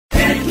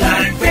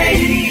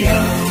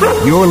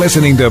You're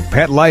listening to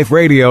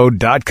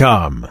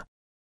PetLifeRadio.com.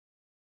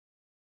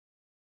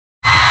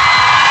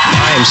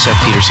 Hi, I'm Seth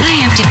Peterson.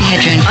 Hi, I'm Tippi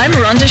Hedren. I'm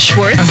Rhonda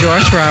Schwartz. I'm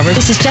Doris Roberts.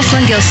 This is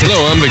Jessalyn Gilson.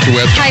 Hello, I'm Victor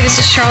Webb. Hi, this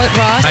is Charlotte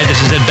Ross. Hi, this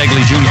is Ed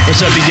Begley Jr.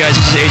 What's up, you guys?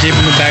 This is AJ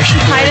from the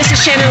Backstreet Boys. Hi, this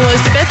is Shannon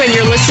Elizabeth, and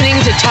you're listening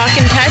to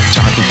Talkin' Pets.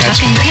 Talkin' Pets.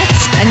 Talkin'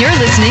 Pets. And you're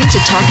listening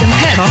to Talkin'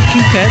 Pets.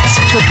 Talking Pets.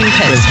 Talkin'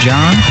 Pets. With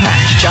Jon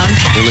Patch. Jon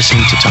Patch. You're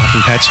listening to Talkin'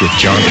 Pets with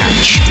Jon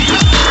Patch.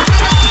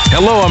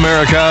 Hello,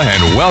 America,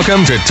 and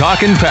welcome to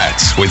Talkin'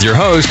 Pets with your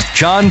host,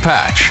 Jon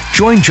Patch.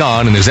 Join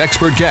Jon and his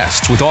expert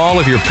guests with all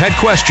of your pet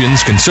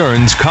questions,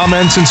 concerns,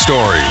 comments, and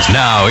stories.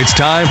 Now it's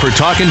time for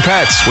Talkin'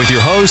 Pets with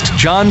your host,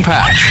 Jon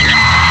Patch.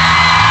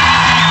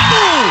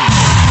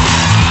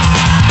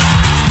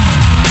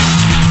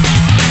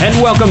 And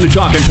welcome to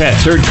Talkin'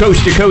 Pets, heard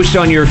coast to coast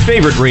on your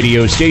favorite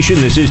radio station.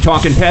 This is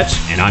Talkin' Pets,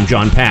 and I'm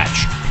Jon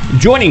Patch.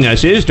 Joining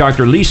us is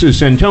Dr. Lisa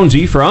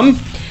Santonzi from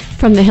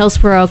the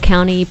Hillsborough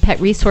County Pet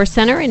Resource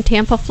Center in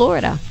Tampa,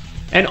 Florida.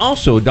 And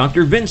also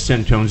Dr. Vince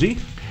Santonzi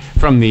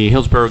from the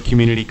Hillsborough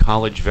Community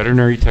College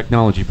Veterinary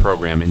Technology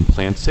Program in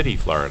Plant City,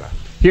 Florida.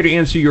 Here to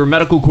answer your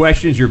medical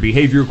questions, your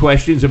behavior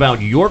questions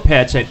about your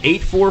pets at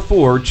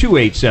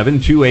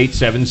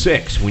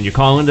 844-287-2876. When you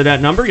call into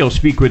that number, you'll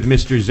speak with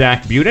Mr.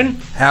 Zach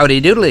Buden. Howdy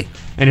doodly.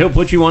 And he'll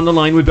put you on the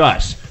line with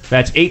us.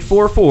 That's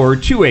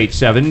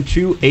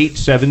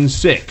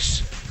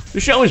 844-287-2876. The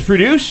show is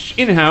produced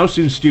in-house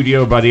in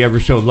studio by the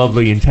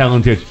ever-so-lovely and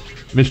talented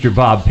Mr.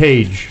 Bob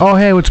Page. Oh,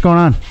 hey, what's going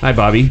on? Hi,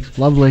 Bobby.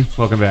 Lovely.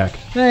 Welcome back.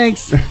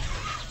 Thanks.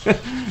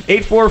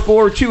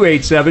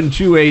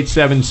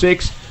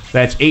 844-287-2876.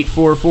 That's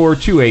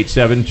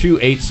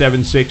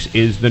 844-287-2876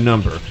 is the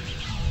number.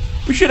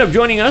 We should have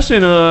joining us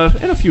in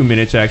a few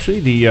minutes, actually,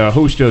 the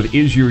host of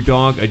Is Your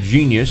Dog a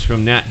Genius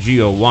from Nat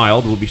Geo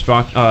WILD. We'll be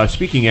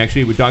speaking,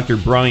 actually, with Dr.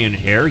 Brian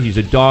Hare. He's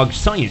a dog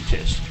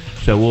scientist.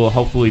 So we'll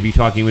hopefully be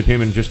talking with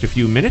him in just a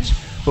few minutes.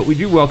 But we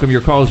do welcome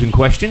your calls and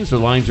questions. The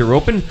lines are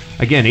open.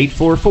 Again,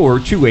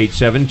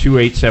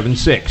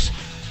 844-287-2876.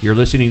 You're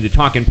listening to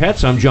Talkin'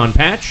 Pets. I'm Jon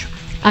Patch.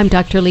 I'm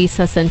Dr.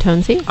 Lisa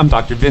Santonzi. I'm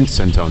Dr. Vince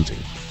Santonzi.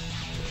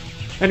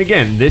 And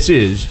again, this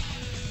is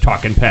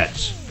Talkin'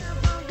 Pets.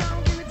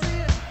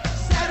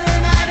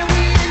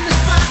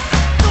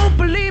 Don't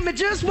believe me,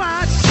 just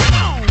watch.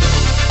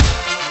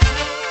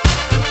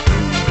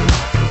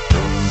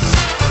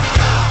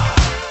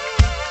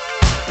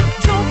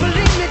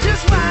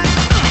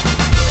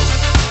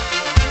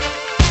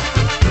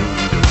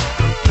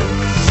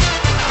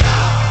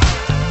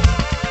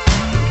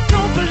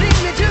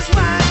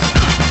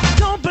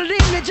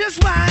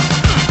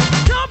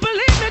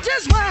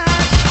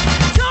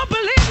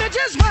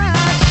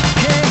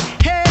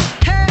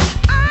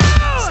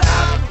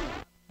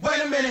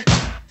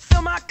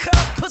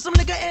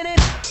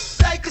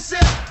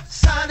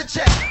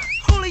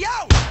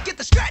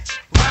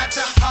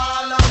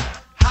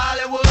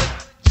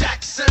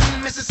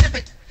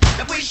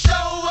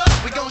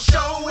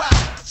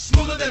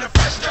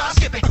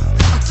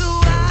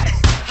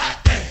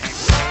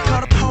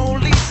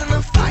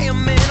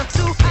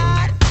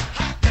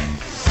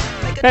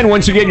 And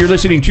once again, you're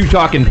listening to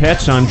Talkin'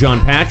 Pets. I'm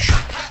Jon Patch.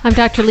 I'm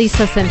Dr.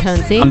 Lisa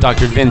Santonzi. I'm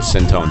Dr. Vince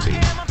Santonzi.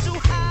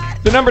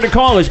 The number to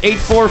call is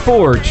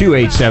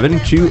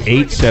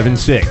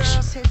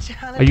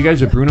 844-287-2876. Are you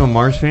guys a Bruno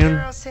Mars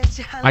fan?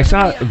 I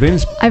saw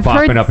Vince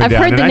popping up and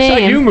down, and I saw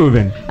you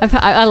moving.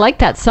 I like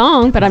that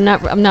song, but I'm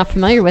not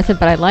familiar with it,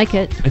 but I like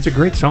it. It's a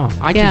great song.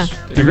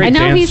 It's a great I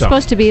know he's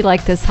supposed to be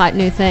like this hot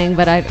new thing,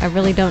 but I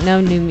really don't know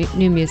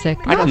new music.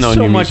 I don't know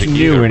so much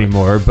new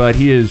anymore, but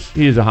he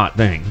is a hot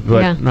thing,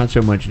 but not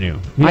so much new.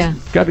 He's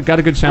got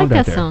a good sound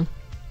out there. Song.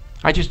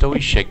 I just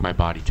always shake my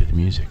body to the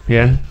music.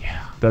 Yeah?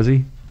 Yeah. Does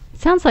he?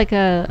 Sounds like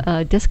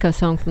a disco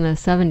song from the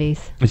 70s.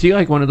 Is he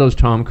like one of those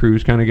Tom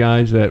Cruise kind of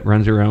guys that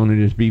runs around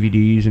in his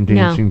BVDs and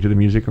dancing to the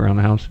music around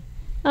the house?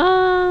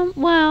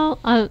 Well,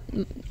 my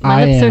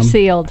lips are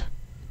sealed.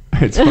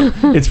 It's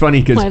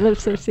funny because my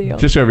lips are sealed.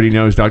 Just so everybody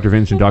knows, Dr.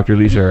 Vince and Dr.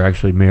 Lisa are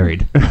actually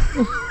married.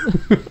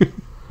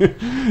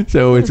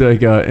 So it's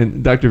like,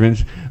 and Dr.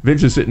 Vince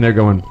is sitting there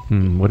going,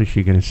 what is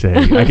she going to say?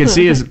 I can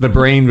see the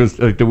brain was,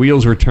 like, the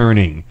wheels were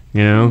turning,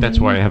 you know? That's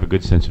why I have a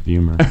good sense of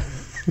humor.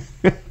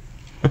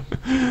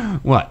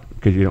 What?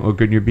 Because you don't look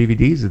good in your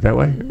BVDs? Is that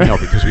why? No,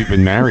 because we've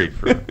been married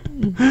for...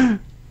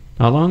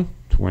 How long?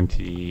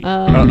 20...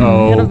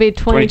 It'll be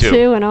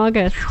 22 in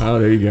August. Oh,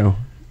 there you go.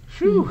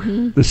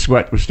 The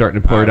sweat was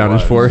starting to pour down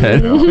his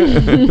forehead.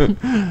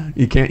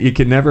 You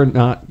can never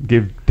not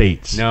give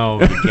dates. No,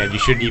 you can't. You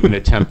shouldn't even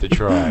attempt to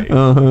try.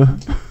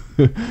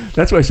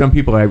 That's why some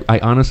people, I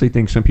honestly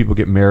think some people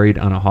get married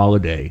on a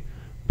holiday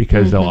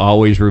because they'll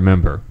always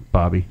remember.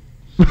 Bobby.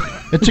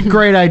 It's a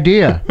great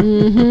idea.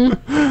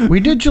 We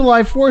did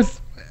July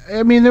 4th.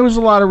 I mean, there was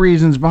a lot of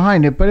reasons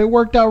behind it, but it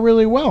worked out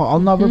really well. I'll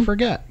never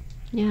forget.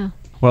 Yeah.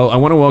 Well, I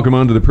want to welcome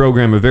onto the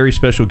program a very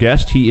special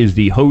guest. He is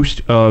the host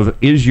of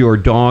Is Your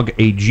Dog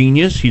a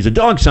Genius? He's a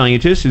dog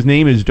scientist. His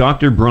name is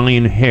Dr.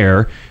 Brian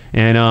Hare.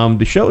 And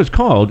the show is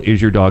called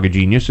Is Your Dog a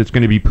Genius? It's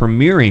going to be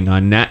premiering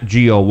on Nat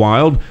Geo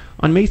WILD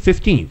on May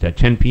 15th at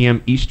 10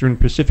 p.m. Eastern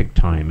Pacific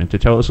Time. And to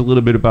tell us a little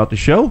bit about the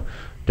show,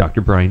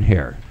 Dr. Brian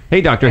Hare.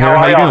 Hey, Dr. Hare,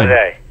 how are you doing?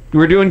 Today?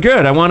 We're doing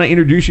good. I want to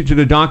introduce you to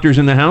the doctors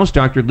in the house,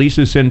 Dr.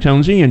 Lisa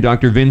Santonzi and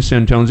Dr. Vince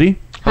Santonzi.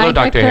 Hello, Hi,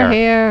 Dr.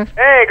 Hare.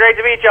 Hey, great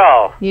to meet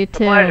y'all. You It's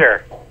too. a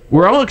pleasure.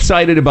 We're all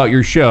excited about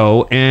your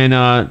show,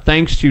 and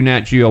thanks to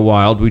Nat Geo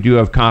WILD, we do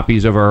have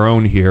copies of our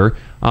own here.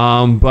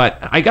 But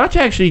I got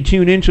to actually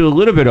tune into a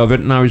little bit of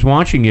it, and I was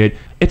watching it.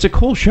 It's a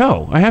cool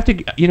show. I have to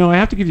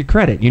give you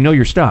credit. You know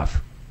your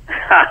stuff.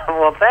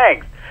 Well,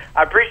 thanks.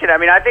 I appreciate it. I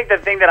mean, I think the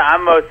thing that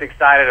I'm most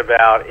excited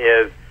about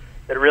is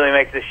that really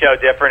makes this show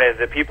different is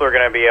that people are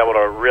going to be able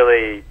to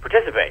really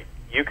participate.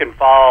 You can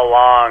follow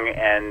along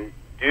and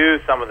do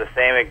some of the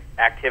same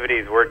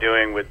activities we're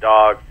doing with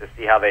dogs to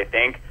see how they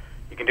think.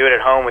 You can do it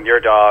at home with your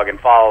dog and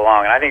follow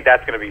along, and I think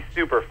that's going to be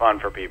super fun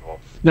for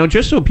people. Now,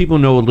 just so people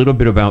know a little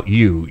bit about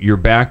you, your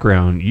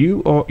background,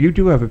 you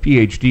do have a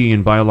PhD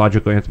in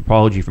biological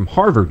anthropology from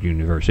Harvard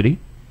University.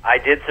 I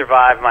did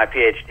survive my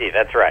PhD,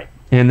 that's right.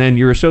 And then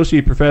you're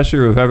associate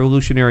professor of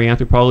evolutionary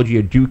anthropology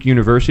at Duke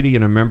University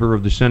and a member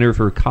of the Center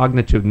for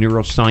Cognitive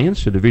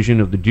Neuroscience, a division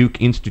of the Duke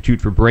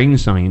Institute for Brain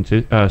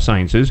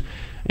Sciences.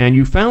 And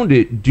you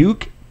founded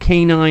Duke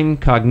Canine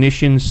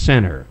Cognition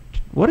Center.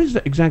 What is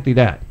exactly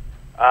that?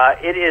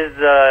 It is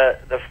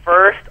the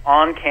first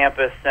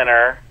on-campus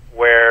center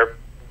where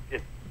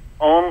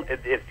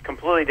it's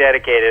completely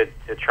dedicated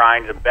to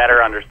trying to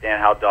better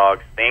understand how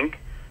dogs think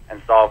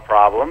and solve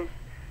problems.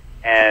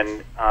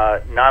 And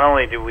not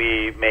only do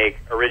we make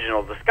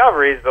original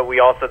discoveries, but we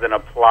also then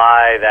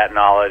apply that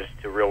knowledge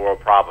to real-world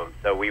problems.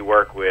 So we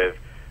work with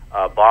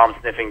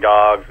bomb-sniffing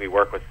dogs, we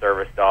work with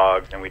service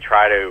dogs, and we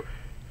try to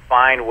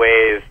find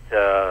ways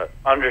to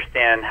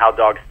understand how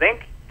dogs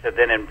think to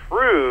then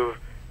improve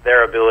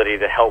their ability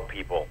to help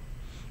people.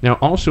 Now,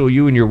 also,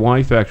 you and your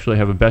wife actually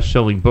have a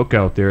best-selling book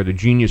out there, The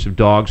Genius of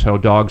Dogs, How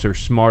Dogs Are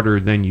Smarter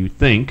Than You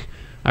Think.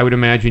 I would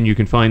imagine you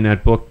can find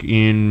that book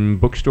in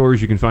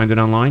bookstores. You can find it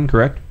online,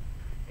 correct?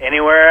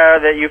 Anywhere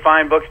that you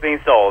find books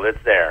being sold,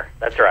 it's there.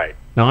 That's right.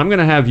 Now, I'm going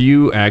to have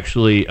you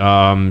actually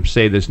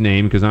say this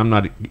name because I'm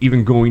not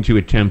even going to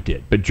attempt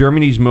it. But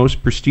Germany's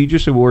most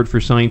prestigious award for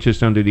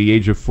scientists under the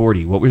age of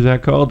 40. What was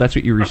that called? That's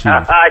what you received.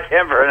 I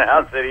can't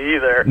pronounce it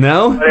either.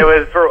 No? But it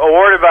was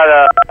awarded by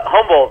the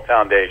Humboldt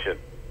Foundation.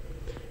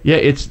 Yeah,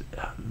 it's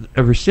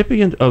a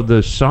recipient of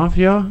the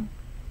Sofia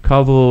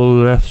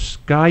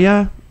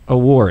Kovalevskaya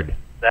Award.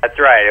 That's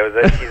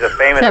right. He's a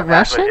famous Is that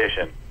Russian?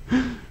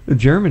 mathematician. The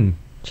German.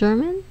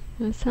 German?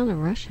 That sounded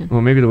Russian.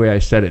 Well, maybe the way I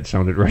said it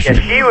sounded Russian.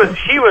 Yeah,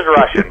 she was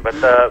Russian, but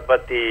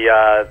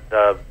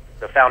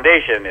the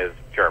foundation is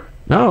German.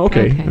 Oh,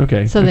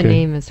 okay. So the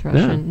name is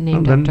Russian,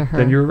 named after her.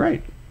 Then you're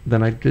right.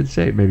 Then I did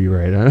say it maybe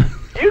right, huh?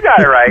 You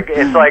got it right.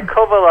 It's like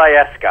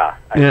Kovalevska.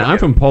 Yeah, I'm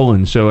from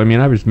Poland, so I mean,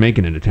 I was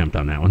making an attempt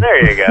on that one.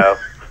 There you go.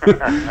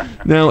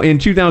 Now, in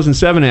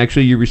 2007,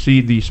 actually, you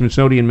received the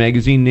Smithsonian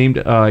Magazine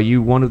named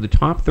you one of the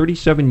top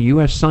 37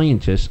 U.S.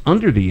 scientists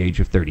under the age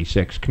of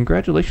 36.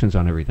 Congratulations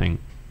on everything.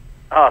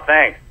 Oh,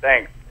 thanks.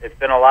 It's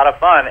been a lot of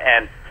fun,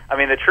 and I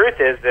mean, the truth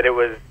is that it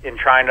was in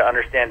trying to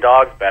understand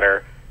dogs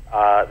better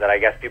that I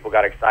guess people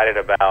got excited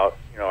about,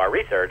 our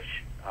research,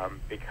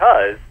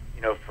 because,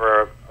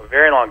 for a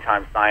very long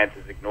time, science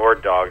has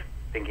ignored dogs,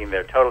 thinking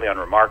they're totally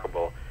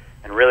unremarkable,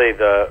 and really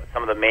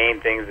some of the main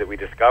things that we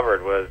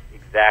discovered was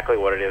exactly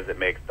what it is that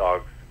makes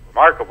dogs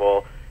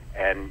remarkable,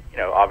 and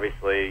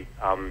obviously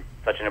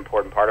such an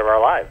important part of our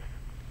lives.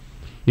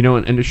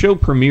 And the show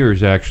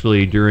premieres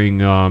actually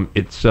during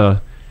its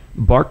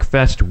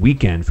BarkFest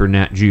weekend for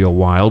Nat Geo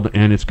WILD,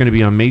 and it's going to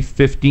be on May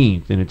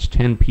 15th, and it's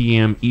 10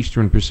 p.m.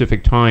 Eastern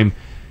Pacific Time.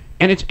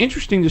 And it's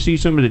interesting to see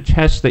some of the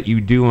tests that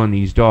you do on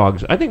these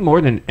dogs. I think more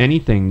than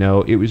anything,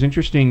 though, it was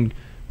interesting.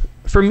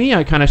 For me,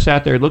 I kind of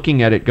sat there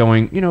looking at it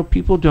going,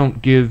 people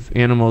don't give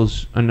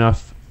animals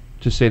enough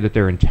to say that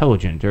they're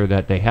intelligent or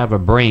that they have a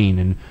brain,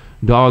 and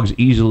dogs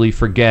easily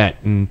forget.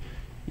 And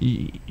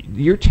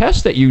your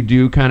tests that you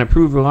do kind of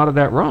prove a lot of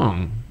that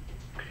wrong.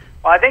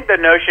 Well, I think the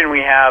notion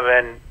we have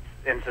in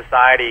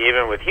society,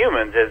 even with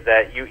humans, is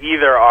that you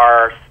either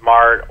are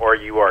smart or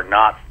you are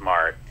not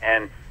smart.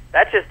 And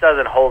that just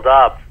doesn't hold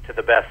up to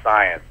the best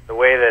science. The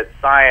way that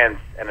science,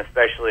 and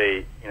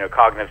especially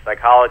cognitive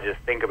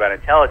psychologists, think about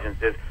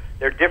intelligence is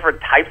there are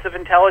different types of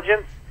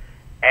intelligence,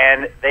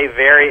 and they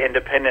vary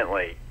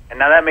independently. And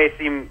now that may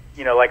seem,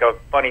 like a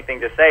funny thing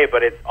to say,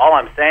 but all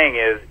I'm saying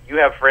is you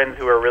have friends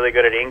who are really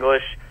good at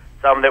English,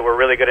 some that were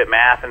really good at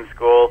math in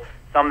school,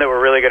 some that were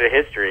really good at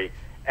history,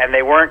 and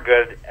they weren't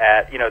good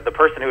at, the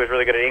person who was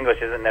really good at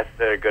English isn't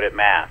necessarily good at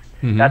math.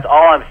 Mm-hmm. That's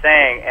all I'm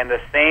saying, and the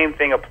same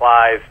thing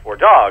applies for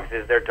dogs,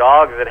 is they're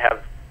dogs that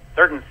have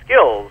certain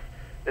skills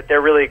that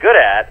they're really good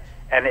at,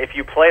 and if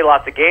you play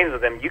lots of games with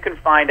them, you can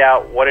find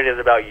out what it is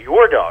about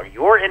your dog,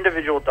 your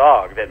individual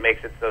dog, that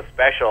makes it so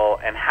special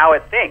and how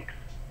it thinks.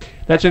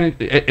 That's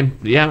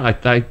yeah,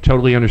 I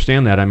totally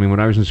understand that. I mean, when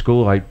I was in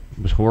school, I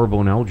was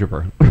horrible in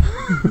algebra.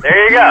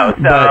 There you go.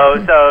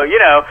 So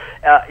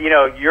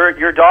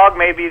your dog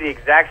may be the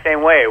exact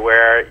same way.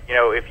 Where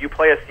if you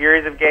play a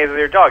series of games with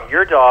your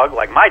dog,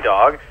 like my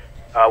dog,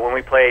 when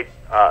we play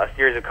a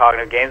series of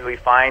cognitive games, we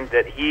find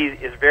that he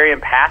is very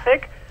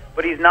empathic,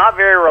 but he's not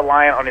very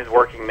reliant on his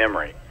working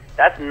memory.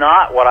 That's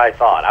not what I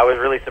thought. I was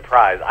really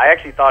surprised. I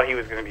actually thought he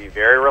was going to be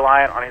very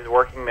reliant on his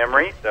working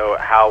memory, so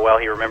how well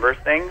he remembers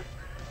things.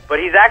 But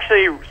he's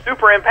actually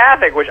super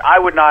empathic, which I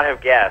would not have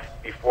guessed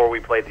before we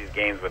played these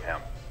games with him.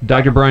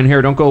 Dr. Brian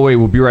Hare, don't go away.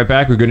 We'll be right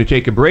back. We're going to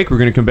take a break. We're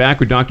going to come back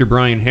with Dr.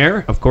 Brian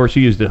Hare. Of course,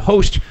 he is the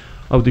host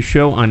of the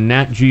show on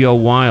Nat Geo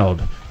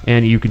WILD.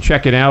 And you can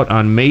check it out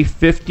on May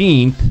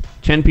 15th,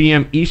 10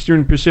 p.m.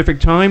 Eastern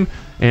Pacific Time.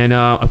 And,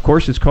 of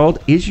course, it's called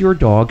Is Your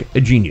Dog a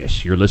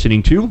Genius? You're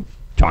listening to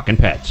Talkin'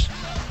 Pets.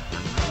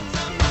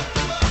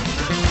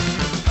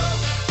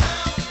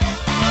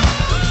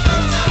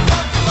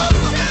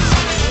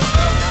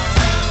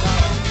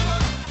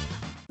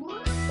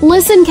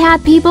 Listen,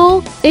 cat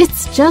people,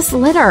 it's just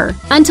litter.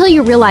 Until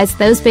you realize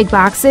those big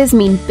boxes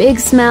mean big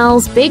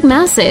smells, big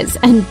messes,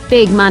 and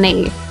big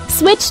money.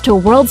 Switch to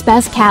World's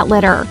Best Cat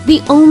Litter, the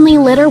only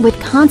litter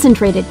with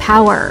concentrated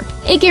power.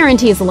 It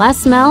guarantees less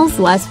smells,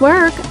 less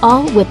work,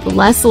 all with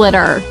less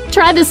litter.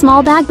 Try the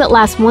small bag that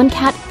lasts one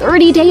cat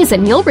 30 days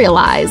and you'll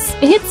realize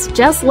it's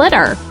just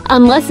litter,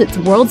 unless it's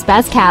World's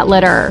Best Cat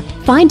Litter.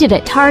 Find it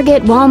at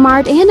Target,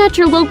 Walmart, and at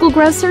your local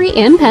grocery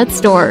and pet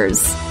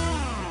stores.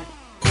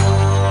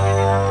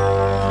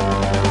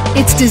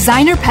 It's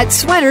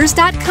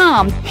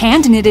DesignerPetSweaters.com.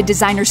 Hand-knitted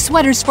designer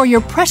sweaters for your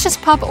precious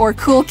pup or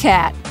cool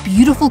cat.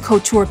 Beautiful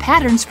couture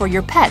patterns for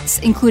your pets,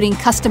 including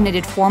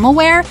custom-knitted formal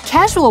wear,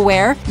 casual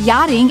wear,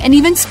 yachting, and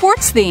even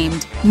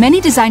sports-themed.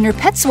 Many designer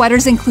pet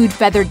sweaters include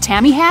feathered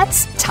tammy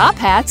hats, top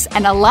hats,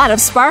 and a lot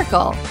of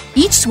sparkle.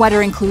 Each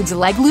sweater includes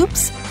leg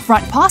loops,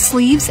 front paw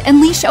sleeves,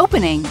 and leash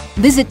opening.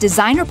 Visit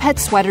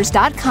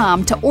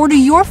DesignerPetSweaters.com to order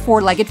your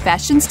four-legged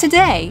fashions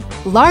today.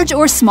 Large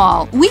or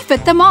small, we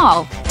fit them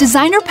all.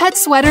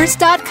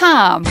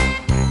 DesignerPetSweaters.com.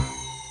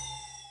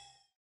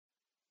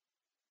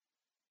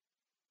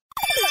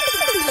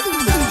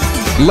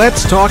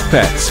 Let's Talk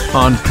Pets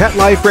on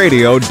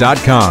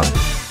PetLifeRadio.com.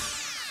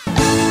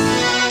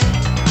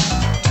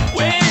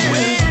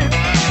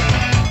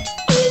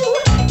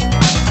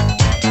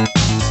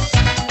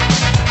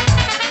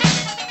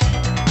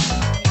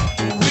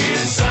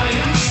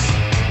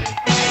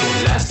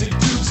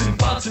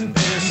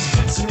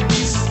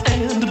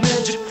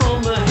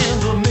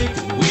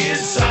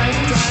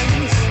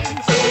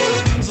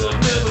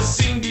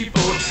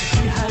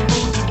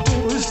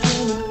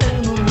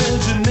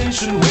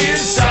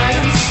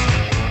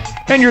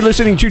 And you're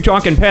listening to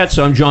Talkin' Pets.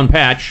 I'm Jon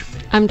Patch.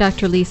 I'm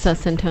Dr. Lisa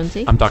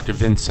Santonzi. I'm Dr.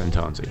 Vince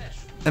Santonzi.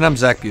 And I'm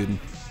Zach Gooden.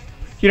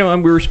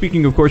 And we were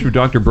speaking, of course, with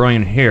Dr.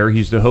 Brian Hare.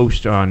 He's the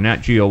host on Nat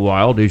Geo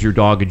WILD, Is Your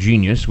Dog a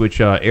Genius,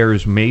 which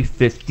airs May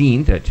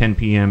 15th at 10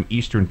 p.m.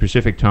 Eastern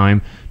Pacific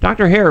Time.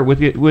 Dr. Hare,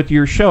 with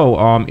your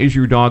show, Is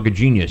Your Dog a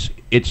Genius,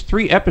 it's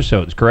 3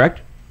 episodes, correct?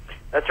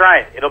 That's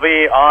right. It'll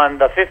be on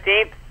the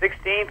 15th,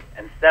 16th,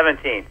 and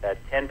 17th at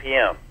 10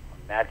 p.m. on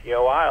Nat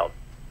Geo WILD.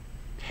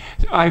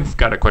 I've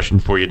got a question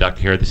for you, Dr.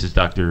 Hare. This is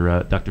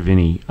Dr.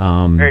 Vinny.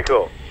 Very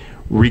cool.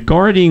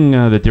 Regarding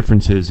the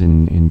differences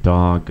in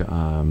dog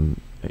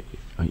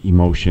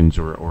emotions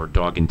or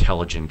dog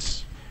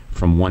intelligence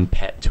from one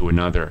pet to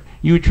another,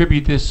 you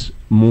attribute this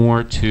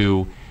more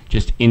to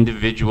just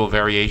individual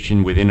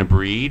variation within a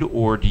breed,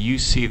 or do you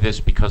see this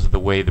because of the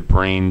way the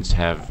brains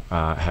have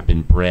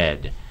been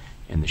bred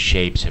and the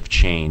shapes have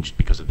changed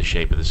because of the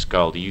shape of the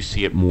skull? Do you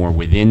see it more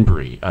within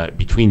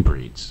between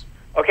breeds?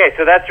 Okay,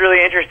 so that's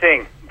really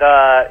interesting.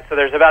 So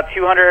there's about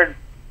 200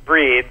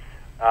 breeds.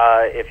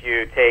 If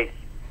you take,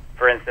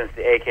 for instance,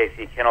 the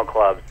AKC Kennel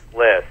Club's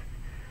list,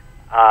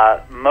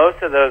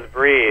 most of those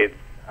breeds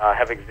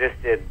have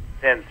existed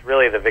since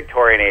really the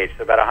Victorian age,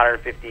 so about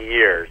 150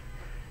 years.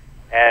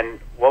 And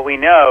what we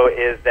know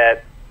is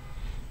that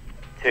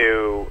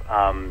to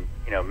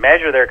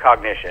measure their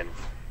cognition,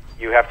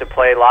 you have to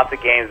play lots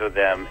of games with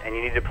them, and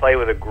you need to play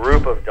with a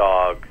group of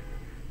dogs.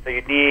 So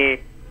you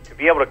need to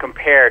be able to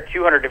compare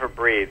 200 different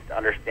breeds to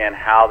understand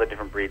how the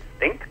different breeds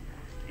think.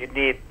 You'd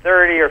need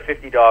 30 or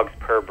 50 dogs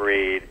per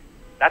breed.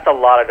 That's a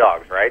lot of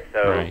dogs, right?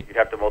 So you'd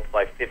have to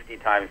multiply 50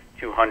 times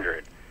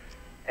 200.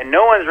 And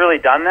no one's really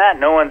done that.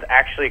 No one's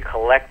actually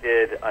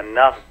collected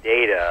enough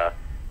data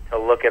to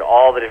look at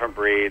all the different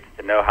breeds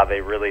to know how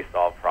they really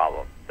solve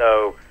problems.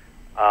 So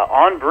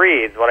on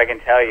breeds, what I can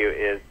tell you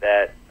is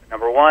that,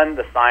 number one,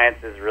 the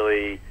science is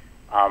really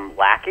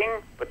lacking,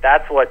 but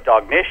that's what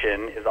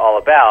Dognition is all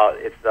about.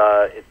 It's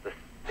the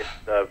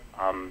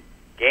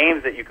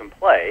games that you can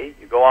play.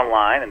 You go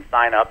online and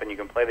sign up, and you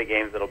can play the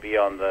games that'll be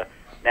on the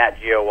Nat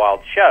Geo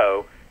WILD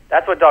show.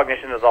 That's what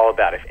Dognition is all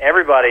about. If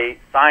everybody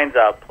signs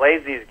up,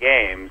 plays these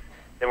games,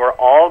 then we're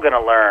all going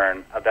to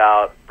learn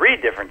about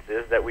breed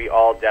differences that we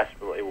all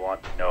desperately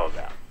want to know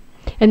about.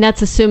 And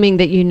that's assuming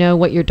that you know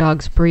what your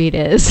dog's breed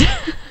is.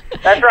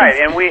 That's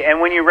right. And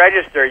when you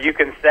register, you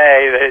can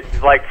say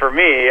that, like for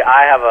me,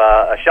 I have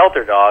a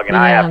shelter dog, and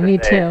I have to me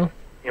say, too.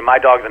 My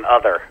dog's an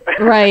other.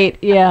 Right.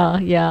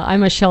 Yeah.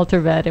 I'm a shelter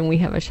vet, and we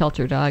have a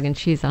shelter dog, and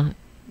she's a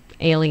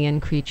alien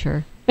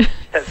creature.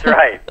 That's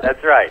right.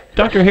 That's right.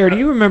 Dr. Hare, do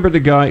you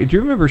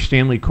remember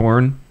Stanley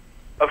Korn?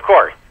 Of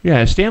course.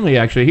 Yeah, Stanley,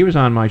 actually, he was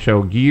on my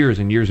show years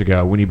and years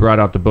ago when he brought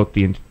out the book,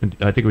 I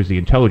think it was The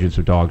Intelligence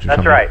of Dogs or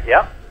something. That's right,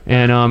 yeah.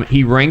 And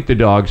he ranked the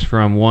dogs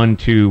from 1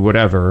 to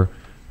whatever.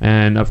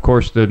 And, of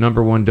course, the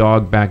number 1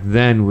 dog back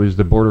then was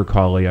the Border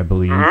Collie, I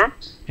believe. Mm-hmm.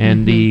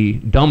 And the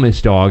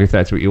dumbest dog, if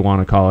that's what you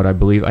want to call it,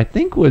 I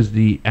think was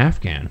the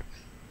Afghan.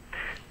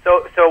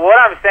 So what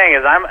I'm saying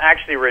is I'm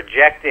actually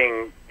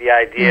rejecting the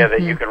idea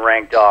that you can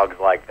rank dogs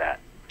like that.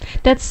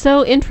 That's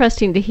so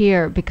interesting to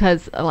hear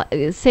because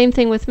same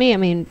thing with me. I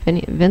mean,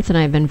 Vince and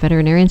I have been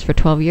veterinarians for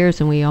 12 years,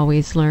 and we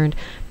always learned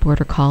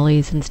Border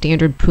Collies and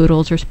standard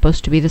poodles are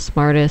supposed to be the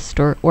smartest,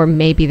 or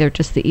maybe they're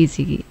just the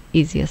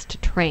easiest to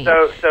train.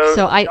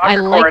 So I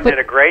Dr. like Korn did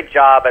a great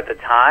job at the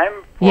time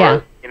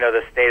for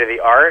the state of the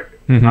art.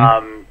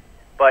 Mm-hmm.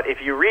 But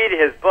if you read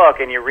his book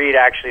and you read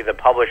actually the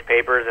published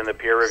papers and the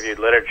peer-reviewed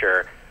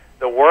literature,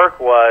 the work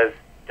was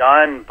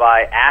done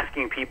by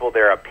asking people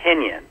their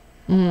opinion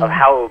of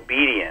how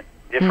obedient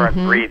different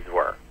breeds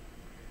were.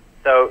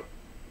 So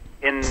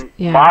in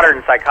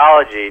modern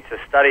psychology, to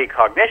study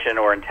cognition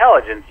or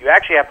intelligence, you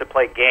actually have to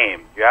play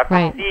games. You have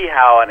to see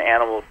how an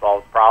animal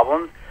solves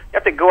problems. You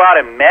have to go out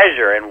and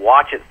measure and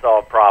watch it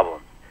solve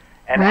problems.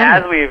 And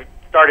as we've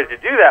started to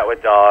do that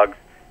with dogs,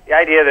 the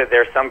idea that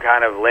there's some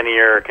kind of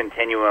linear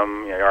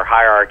continuum or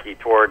hierarchy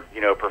towards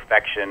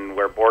perfection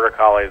where Border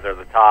Collies are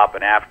the top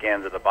and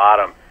Afghans are the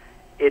bottom,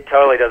 it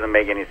totally doesn't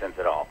make any sense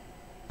at all.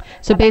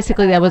 So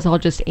basically that was all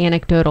just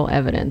anecdotal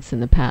evidence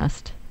in the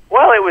past.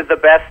 Well, it was the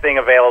best thing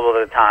available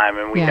at the time,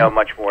 and we know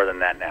much more than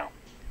that now.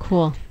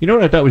 Cool. You know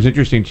what I thought was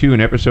interesting, too?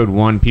 In episode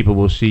 1, people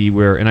will see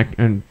where,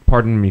 and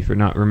pardon me for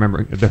not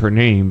remembering her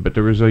name, but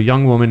there was a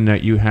young woman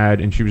that you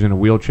had, and she was in a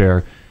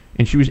wheelchair,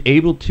 and she was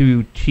able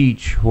to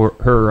teach her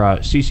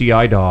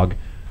CCI dog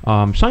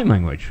sign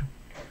language.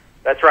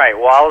 That's right.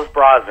 Wallace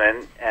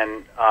Brosnan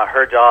and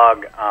her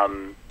dog,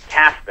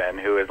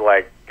 Caspin, who is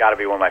got to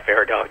be one of my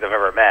favorite dogs I've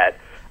ever met,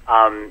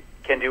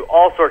 can do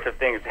all sorts of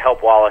things to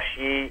help Wallace.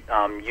 She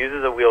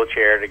uses a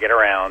wheelchair to get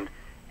around,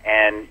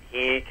 and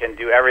he can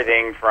do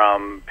everything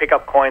from pick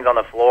up coins on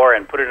the floor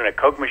and put it in a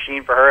Coke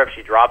machine for her if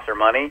she drops her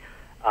money.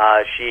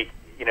 He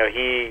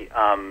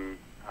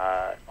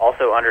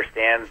also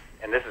understands,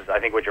 and this is, I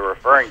think, what you're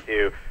referring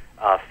to,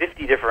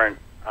 50 different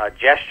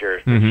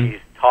gestures that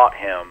she's taught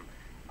him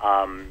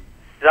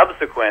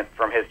subsequent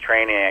from his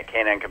training at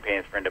Canine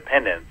Companions for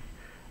Independence,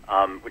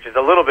 which is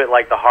a little bit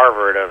like the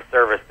Harvard of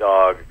service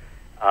dog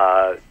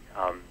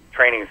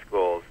training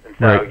schools. And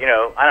so, I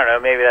don't know,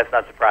 maybe that's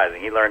not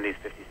surprising. He learned these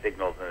 50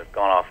 signals and has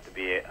gone off to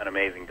be an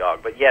amazing dog.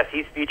 But yes,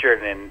 he's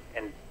featured and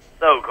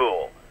so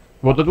cool.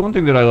 Well, the one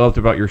thing that I loved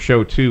about your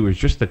show, too, is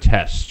just the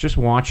tests, just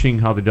watching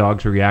how the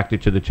dogs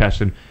reacted to the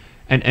tests.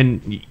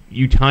 And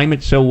you time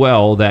it so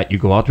well that you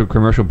go out to a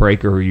commercial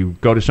break or you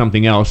go to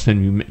something else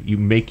and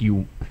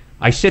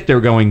I sit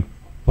there going,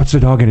 what's the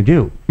dog going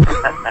to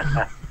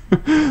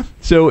do?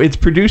 So it's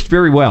produced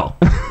very well.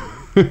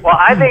 Well,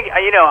 I think,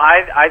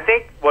 I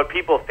think what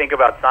people think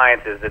about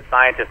science is that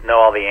scientists know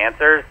all the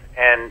answers.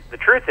 And the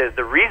truth is,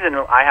 the reason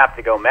I have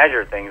to go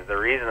measure things, the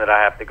reason that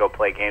I have to go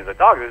play games with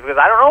dogs is because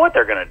I don't know what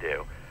they're going to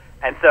do.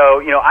 And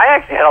so, I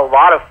actually had a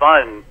lot of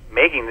fun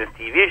making this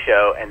TV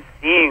show and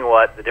seeing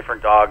what the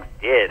different dogs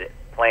did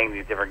playing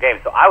these different games.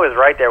 So I was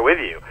right there with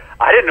you.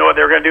 I didn't know what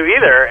they were going to do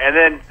either. And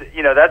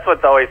then, that's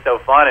what's always so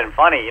fun and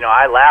funny.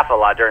 I laugh a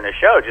lot during the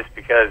show just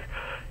because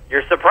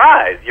you're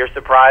surprised. You're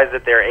surprised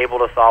that they're able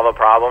to solve a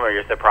problem, or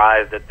you're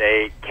surprised that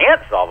they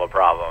can't solve a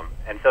problem.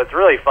 And so it's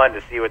really fun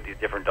to see what these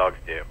different dogs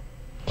do.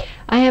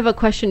 I have a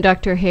question,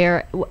 Dr.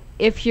 Hare.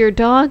 If your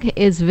dog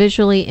is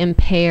visually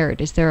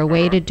impaired, is there a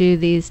way to do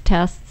these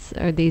tests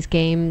or these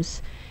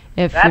games?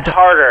 That's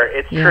harder.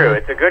 It's true.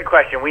 It's a good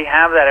question. We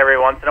have that every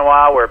once in a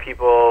while where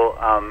people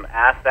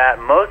ask that.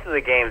 Most of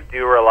the games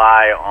do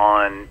rely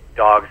on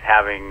dogs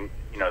having,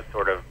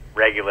 sort of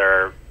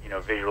regular,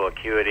 visual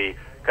acuity,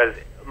 because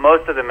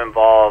most of them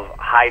involve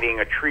hiding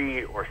a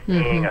treat or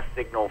seeing a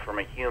signal from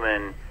a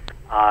human,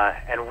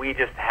 and we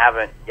just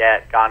haven't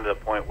yet gotten to the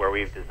point where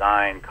we've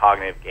designed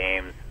cognitive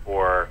games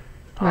for,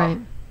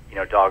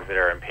 dogs that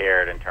are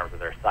impaired in terms of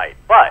their sight.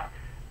 But,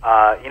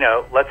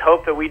 let's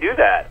hope that we do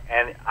that.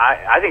 And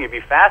I think it'd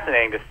be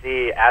fascinating to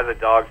see, as a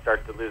dog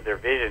starts to lose their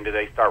vision, do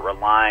they start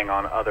relying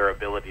on other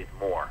abilities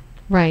more?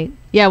 Right.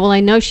 Yeah, well, I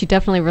know she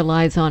definitely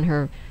relies on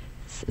her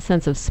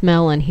sense of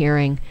smell and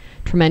hearing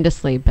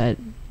tremendously, but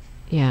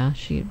yeah,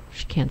 she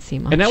can't see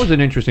much. And that was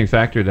an interesting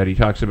factor that he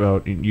talks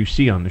about, you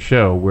see on the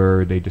show,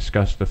 where they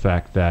discuss the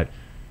fact that,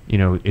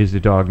 is the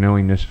dog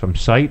knowing this from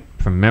sight,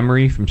 from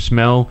memory, from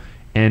smell?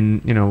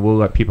 And, we'll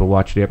let people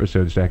watch the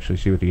episodes to actually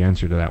see what the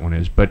answer to that one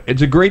is. But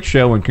it's a great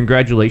show, and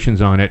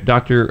congratulations on it.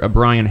 Dr.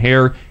 Brian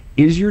Hare,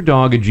 Is Your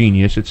Dog a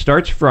Genius? It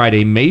starts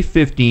Friday, May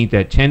 15th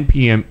at 10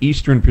 p.m.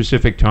 Eastern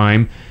Pacific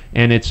Time,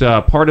 and it's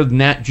part of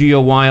Nat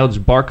Geo WILD's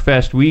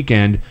BarkFest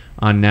weekend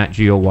on Nat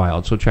Geo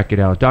WILD. So check it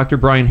out. Dr.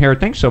 Brian Hare,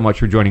 thanks so much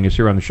for joining us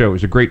here on the show. It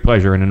was a great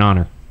pleasure and an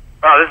honor.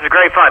 Oh, this is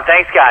great fun.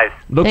 Thanks, guys.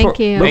 Thank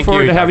you. Look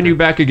forward to having you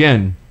back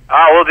again.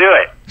 Oh, we'll do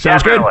it.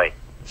 Sounds Definitely.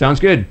 good. Sounds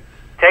good.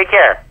 Take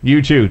care.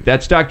 You too.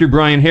 That's Dr.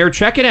 Brian Hare.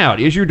 Check it out.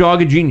 Is Your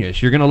Dog a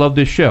Genius? You're going to love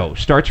this show.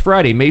 Starts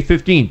Friday, May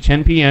 15th,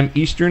 10 p.m.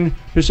 Eastern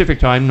Pacific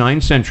Time,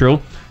 9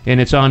 Central, and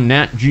it's on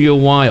Nat Geo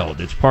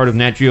WILD. It's part of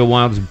Nat Geo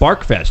WILD's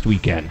BarkFest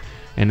weekend,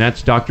 and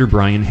that's Dr.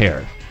 Brian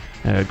Hare.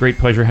 Great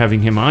pleasure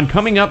having him on.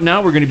 Coming up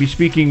now, we're going to be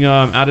speaking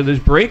out of this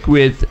break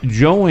with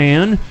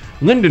Joanne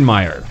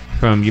Lindenmeyer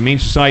from Humane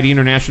Society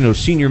International,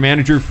 Senior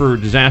Manager for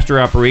Disaster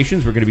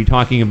Operations. We're going to be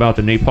talking about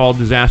the Nepal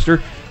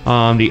disaster,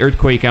 the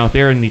earthquake out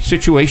there, and the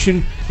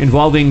situation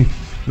involving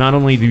not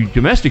only the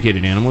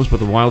domesticated animals, but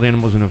the wild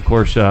animals and, of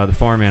course, the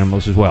farm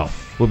animals as well.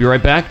 We'll be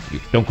right back.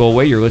 Don't go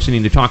away. You're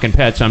listening to Talkin'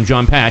 Pets. I'm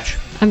Jon Patch.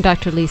 I'm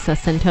Dr. Lisa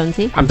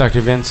Santonzi. I'm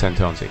Dr. Vince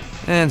Santonzi.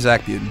 And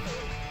Zach Buden.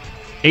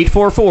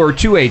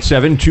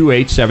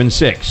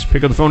 844-287-2876.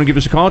 Pick up the phone and give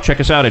us a call.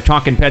 Check us out at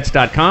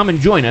talkinpets.com and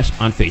join us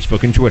on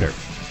Facebook and Twitter.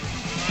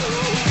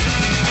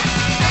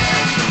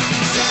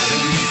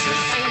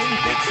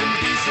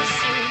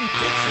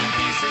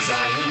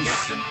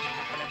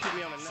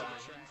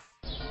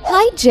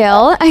 Hi,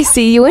 Jill. I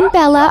see you and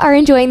Bella are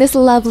enjoying this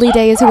lovely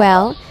day as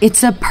well.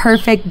 It's a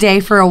perfect day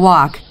for a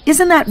walk.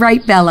 Isn't that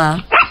right,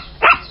 Bella?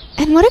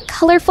 And what a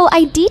colorful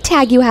ID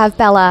tag you have,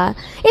 Bella.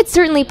 It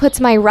certainly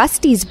puts my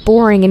Rusty's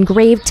boring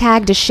engraved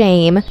tag to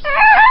shame.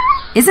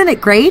 Isn't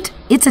it great?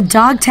 It's a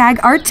dog tag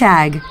art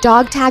tag.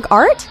 Dog tag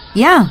art?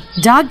 Yeah,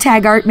 dog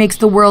tag art makes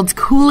the world's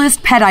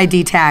coolest pet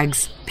ID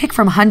tags. Pick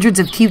from hundreds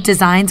of cute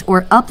designs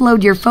or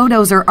upload your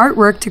photos or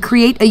artwork to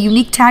create a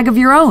unique tag of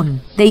your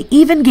own. They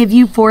even give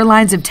you 4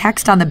 lines of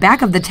text on the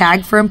back of the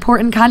tag for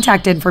important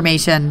contact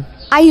information.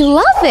 I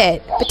love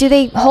it! But do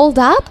they hold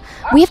up?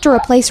 We have to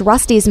replace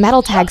Rusty's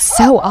metal tags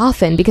so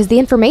often because the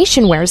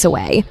information wears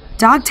away.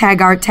 Dog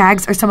tag art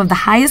tags are some of the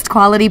highest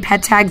quality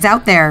pet tags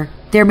out there.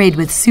 They're made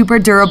with super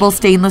durable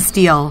stainless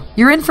steel.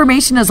 Your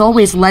information is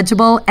always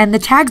legible and the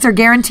tags are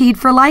guaranteed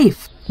for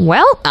life.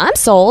 Well, I'm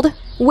sold.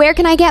 Where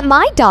can I get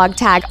my dog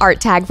tag art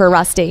tag for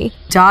Rusty?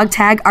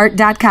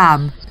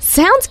 Dogtagart.com.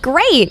 Sounds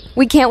great!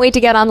 We can't wait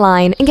to get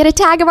online and get a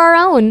tag of our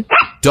own.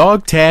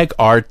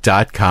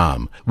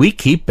 Dogtagart.com. We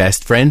keep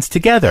best friends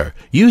together.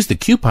 Use the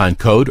coupon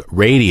code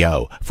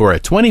RADIO for a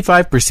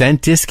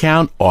 25%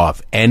 discount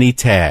off any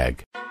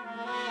tag.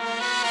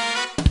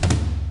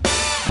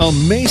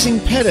 Amazing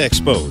Pet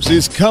Expos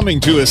is coming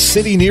to a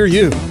city near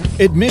you.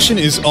 Admission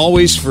is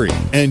always free,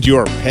 and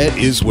your pet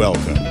is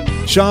welcome.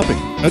 Shopping,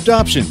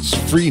 adoptions,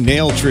 free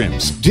nail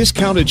trims,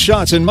 discounted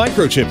shots and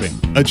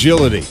microchipping,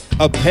 agility,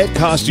 a pet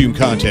costume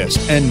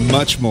contest, and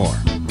much more.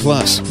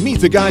 Plus, meet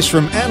the guys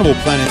from Animal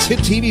Planet's hit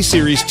TV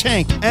series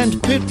Tanked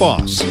and Pit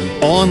Boss.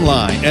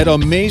 Online at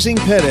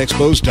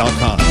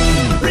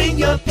AmazingPetExpos.com. Bring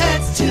your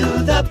pets to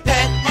the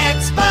Pet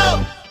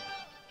Expo.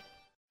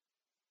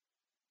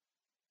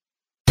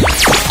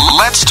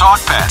 Let's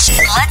talk pets.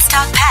 Let's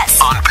talk pets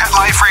On Pet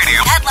Life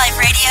Radio. Pet Life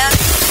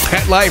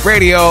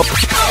Radio.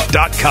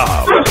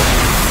 PetLifeRadio.com.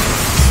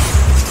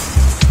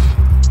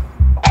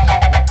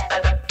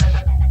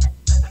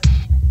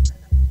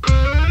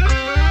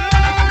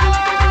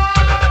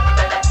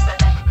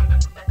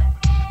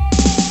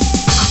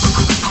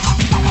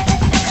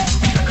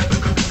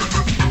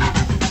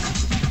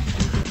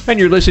 And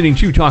you're listening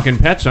to Talkin'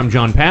 Pets. I'm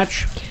Jon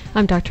Patch.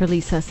 I'm Dr.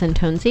 Lisa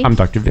Santonzi. I'm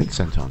Dr. Vince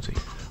Santonzi.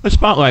 A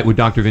spotlight with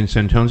Dr. Vince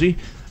Santonzi.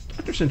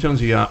 Dr.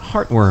 Santonzi,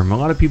 heartworm. A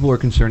lot of people are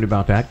concerned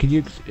about that. Could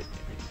you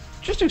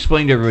just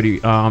explain to everybody,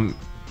 a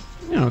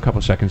couple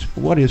of seconds,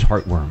 what is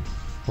heartworm?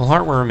 Well,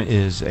 heartworm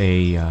is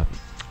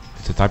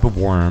it's a type of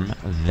worm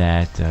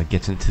that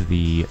gets into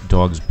the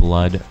dog's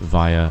blood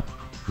via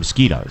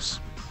mosquitoes.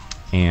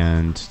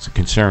 And it's a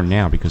concern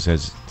now because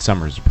as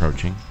summer is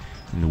approaching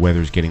and the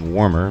weather is getting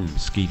warmer,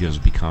 mosquitoes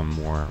become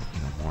more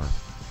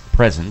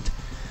present.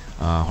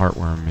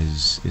 Heartworm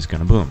is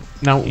going to boom.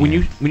 Now, when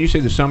you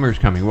say the summer is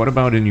coming, what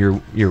about in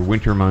your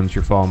winter months,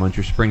 your fall months,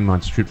 your spring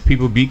months? Should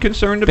people be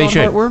concerned about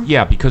heartworm?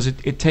 Yeah, because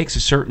it takes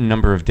a certain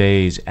number of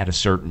days at a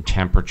certain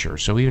temperature.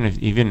 So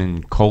even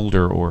in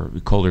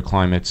colder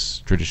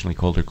climates, traditionally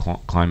colder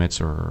climates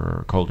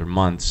or colder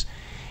months,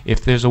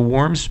 if there's a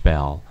warm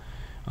spell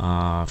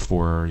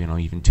for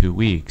even 2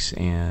 weeks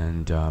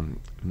and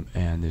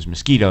there's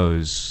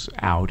mosquitoes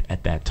out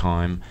at that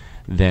time,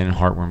 then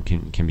heartworm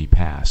can be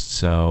passed.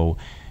 So.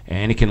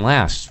 And it can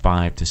last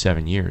 5 to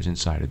 7 years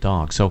inside a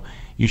dog. So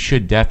you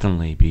should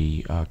definitely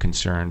be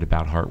concerned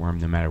about heartworm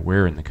no matter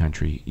where in the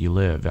country you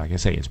live. Like I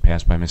say, it's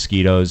passed by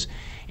mosquitoes,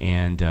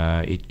 and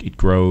it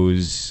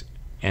grows,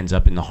 ends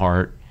up in the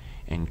heart,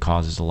 and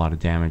causes a lot of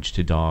damage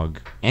to dog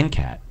and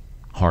cat,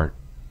 heart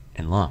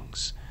and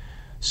lungs.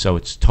 So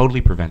it's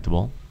totally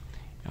preventable.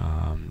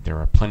 There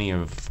are plenty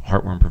of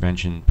heartworm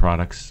prevention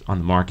products on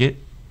the market,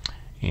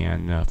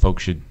 and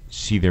folks should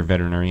see their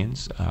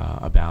veterinarians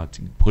about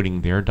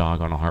putting their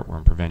dog on a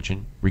heartworm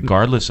prevention,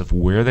 regardless of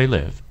where they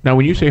live. Now,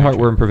 when you say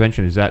heartworm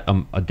prevention, is that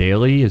a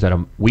daily? Is that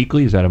a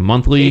weekly? Is that a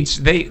monthly?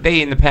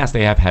 They in the past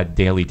they have had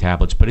daily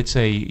tablets, but it's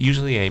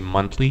usually a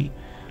monthly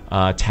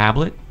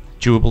tablet,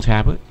 chewable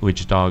tablet,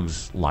 which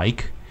dogs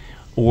like,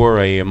 or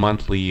a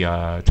monthly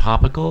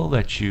topical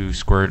that you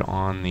squirt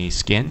on the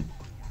skin,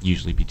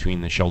 usually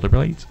between the shoulder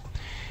blades,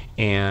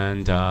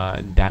 and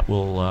that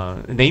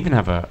will. They even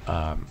have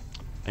an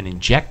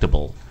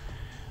injectable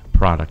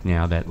product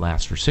now that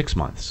lasts for 6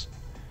 months.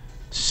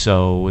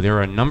 So there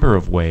are a number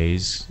of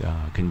ways,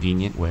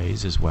 convenient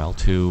ways as well,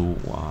 to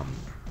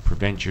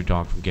prevent your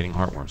dog from getting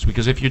heartworms.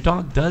 Because if your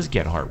dog does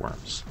get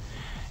heartworms,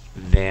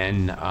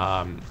 then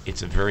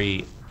it's a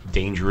very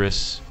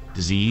dangerous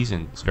disease,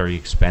 and it's very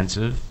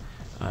expensive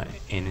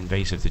and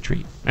invasive to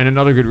treat. And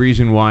another good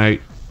reason why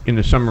in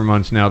the summer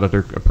months now that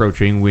they're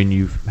approaching, when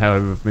you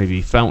have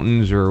maybe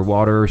fountains or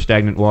water,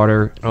 stagnant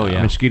water,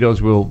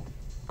 mosquitoes will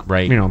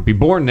be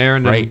born there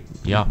and then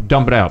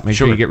dump it out. Make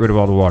sure you get rid of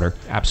all the water.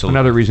 Absolutely.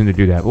 Another reason to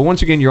do that. Well,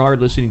 once again, you are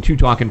listening to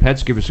Talkin'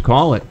 Pets. Give us a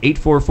call at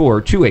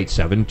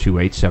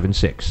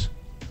 844-287-2876.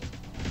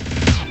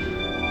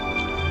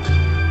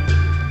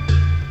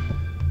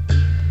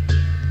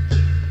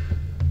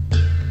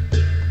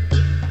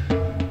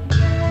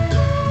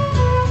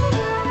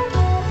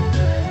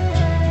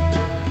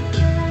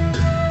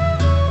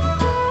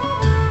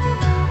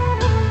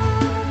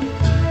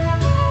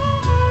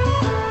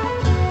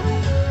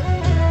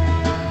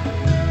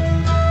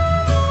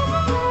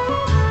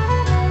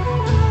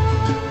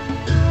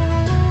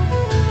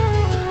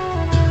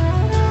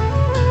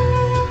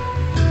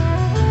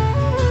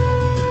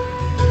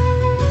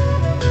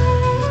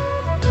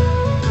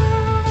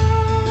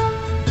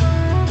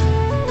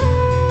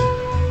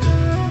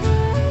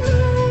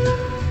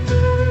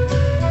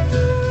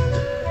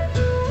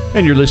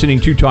 And you're listening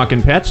to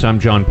Talkin' Pets. I'm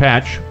Jon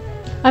Patch.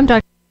 I'm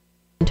Dr.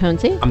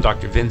 Tonzi. I'm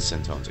Dr.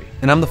 Vincent Tonzi.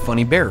 And I'm the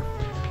Funny Bear.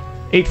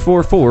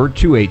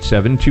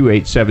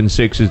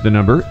 844-287-2876 is the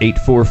number.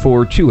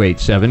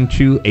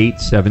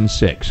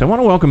 844-287-2876. I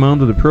want to welcome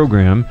onto the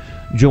program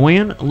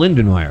Joanne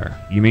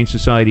Lindenmeyer, Humane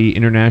Society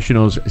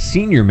International's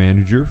Senior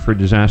Manager for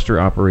Disaster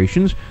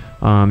Operations.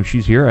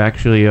 She's here.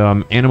 Actually,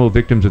 animal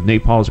victims of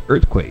Nepal's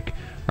earthquake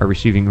are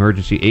receiving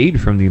emergency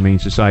aid from the Humane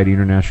Society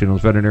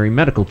International's veterinary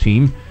medical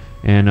team.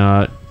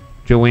 And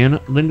Joanne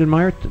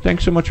Lindenmeyer,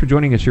 thanks so much for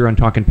joining us here on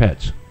Talkin'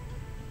 Pets.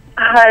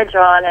 Hi,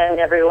 John, and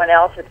everyone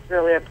else. It's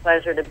really a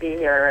pleasure to be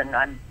here,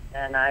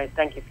 and I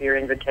thank you for your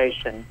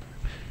invitation.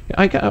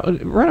 Right off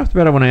the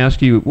bat, I want to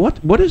ask you,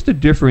 what is the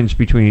difference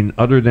between,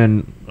 other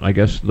than, I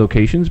guess,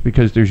 locations?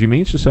 Because there's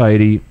Humane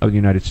Society of the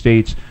United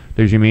States,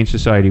 there's Humane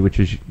Society,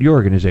 which is your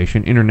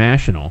organization,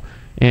 international,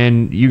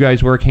 and you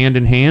guys work hand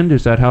in hand.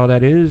 Is that how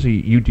that is?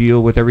 You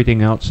deal with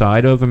everything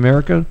outside of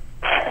America?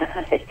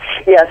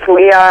 Yes,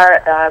 we are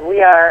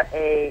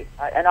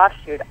an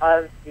offshoot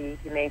of the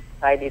Humane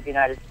Society of the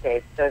United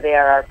States. So they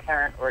are our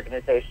parent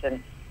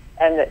organization,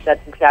 and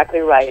that's exactly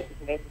right. The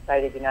Humane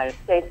Society of the United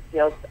States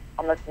deals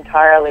almost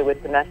entirely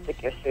with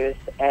domestic issues,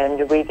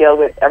 and we deal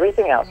with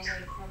everything else.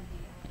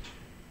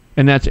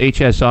 And that's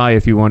HSI,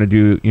 if you want to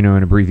do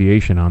an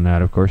abbreviation on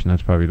that, of course, and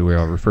that's probably the way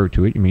I'll refer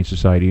to it, Humane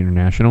Society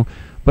International.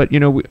 But,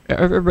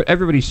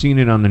 everybody's seen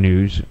it on the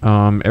news,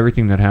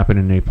 everything that happened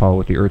in Nepal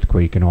with the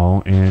earthquake and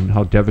all, and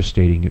how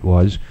devastating it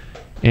was.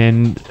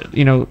 And,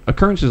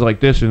 occurrences like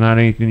this are not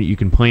anything that you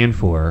can plan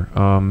for.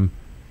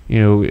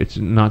 It's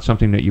not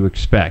something that you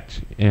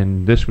expect.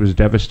 And this was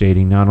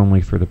devastating not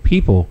only for the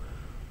people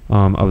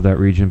of that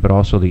region, but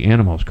also the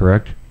animals,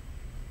 correct?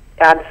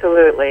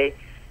 Absolutely.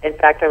 In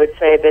fact, I would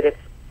say that it's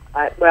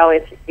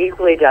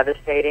equally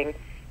devastating.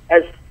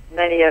 As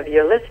many of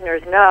your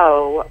listeners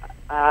know,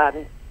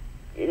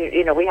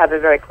 we have a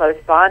very close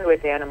bond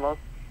with animals.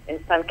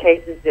 In some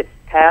cases, it's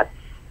pets,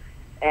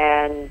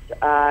 and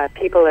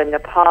people in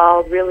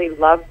Nepal really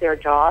love their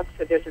dogs,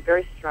 so there's a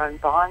very strong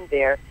bond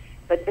there.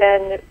 But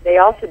then they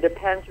also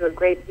depend to a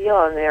great deal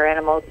on their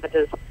animals, such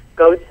as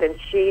goats and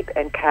sheep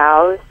and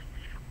cows,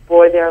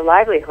 for their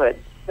livelihoods.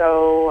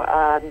 So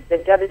the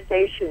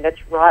devastation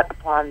that's wrought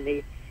upon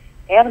the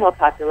animal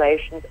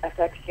populations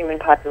affects human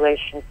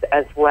populations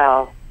as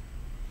well.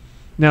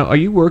 Now, are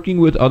you working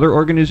with other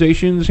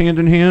organizations hand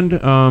in hand,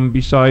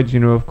 besides,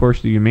 of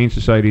course, the Humane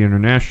Society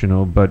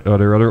International, but are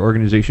there other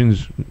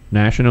organizations,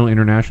 national,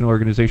 international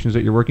organizations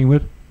that you're working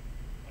with?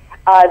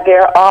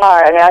 There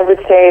are, and I would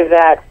say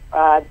that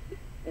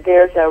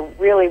there's a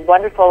really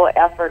wonderful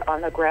effort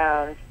on the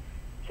ground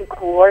to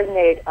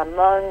coordinate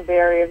among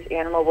various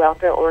animal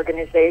welfare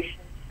organizations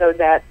so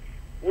that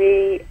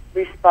we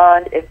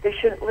respond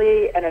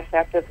efficiently and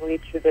effectively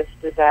to this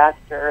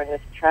disaster and this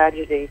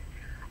tragedy.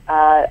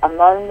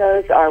 Among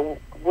those are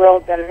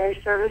World Veterinary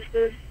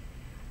Services,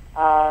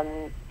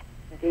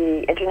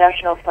 the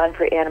International Fund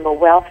for Animal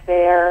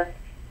Welfare,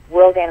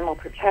 World Animal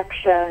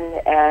Protection,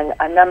 and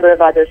a number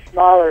of other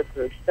smaller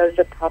groups. Those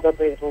are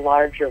probably the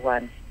larger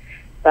ones.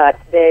 But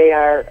they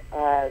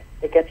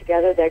get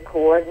together, they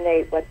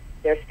coordinate what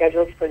their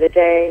schedules for the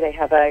day. They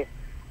have a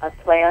a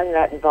plan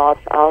that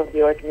involves all of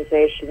the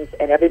organizations,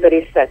 and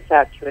everybody sets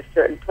out to a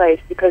certain place,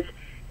 because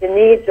the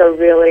needs are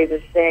really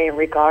the same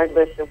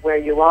regardless of where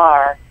you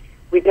are.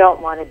 We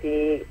don't want to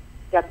be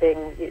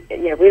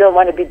we don't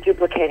want to be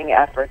duplicating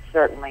efforts,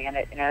 certainly, in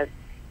a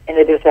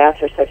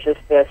disaster such as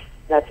this.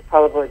 That's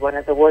probably one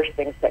of the worst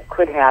things that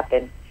could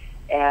happen,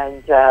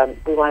 and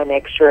we want to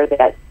make sure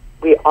that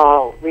we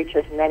all reach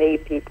as many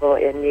people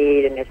in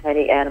need and as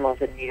many animals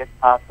in need as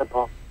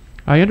possible.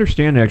 I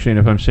understand, actually, and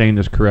if I'm saying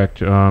this correct,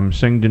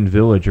 Sengdan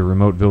Village, a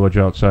remote village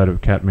outside of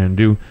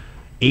Kathmandu,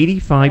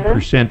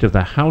 85% of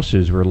the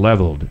houses were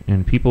leveled,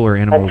 and people or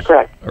animals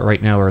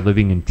right now are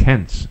living in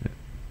tents.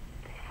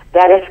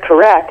 That is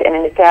correct, and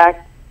in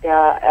fact,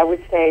 I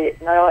would say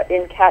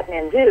in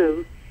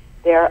Kathmandu,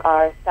 there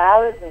are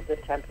thousands of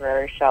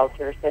temporary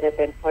shelters that have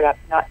been put up,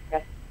 not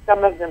just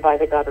some of them by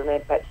the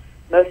government, but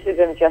most of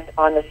them just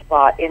on the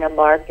spot in a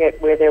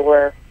market where there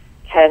were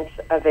tents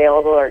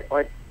available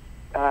or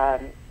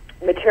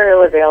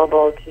material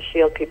available to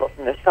shield people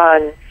from the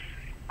sun.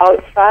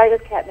 Outside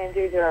of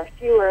Kathmandu, there are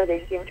fewer.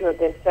 They seem to have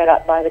been set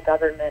up by the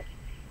government,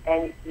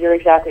 and you're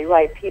exactly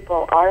right.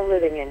 People are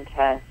living in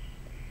tents,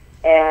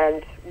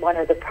 and one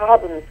of the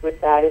problems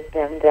with that has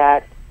been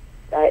that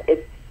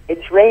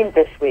it's rained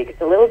this week.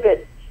 It's a little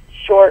bit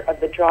short of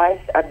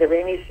the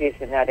rainy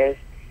season, that is.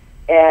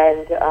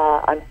 And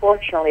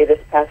unfortunately, this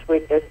past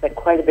week, there's been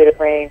quite a bit of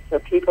rain, so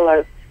people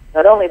are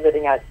not only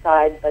living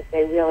outside, but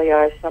they really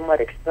are somewhat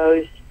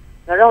exposed,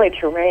 not only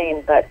to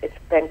rain, but it's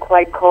been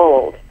quite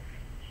cold.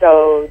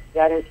 So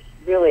that has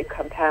really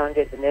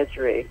compounded the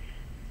misery.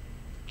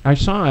 I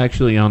saw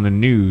actually on the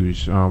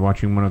news,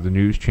 watching one of the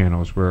news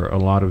channels, where a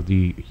lot of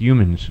the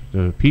humans,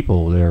 the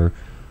people there,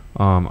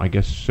 I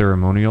guess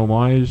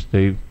ceremonial-wise,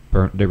 they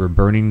were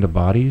burning the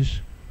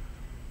bodies.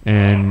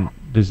 And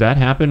does that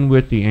happen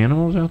with the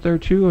animals out there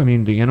too? I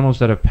mean, the animals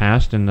that have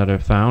passed and that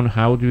have found,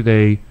 how do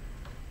they?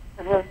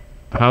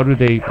 What do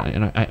they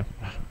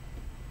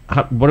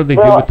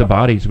do with the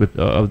bodies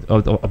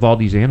of all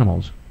these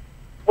animals?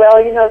 Well,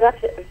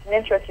 it's an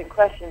interesting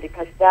question,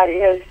 because that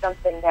is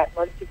something that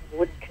most people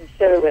wouldn't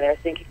consider when they're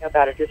thinking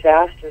about a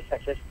disaster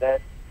such as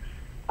this.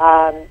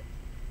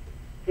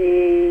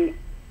 The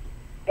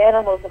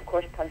animals, of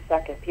course, come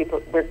second.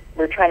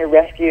 We're trying to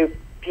rescue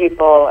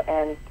people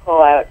and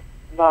pull out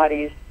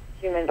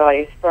human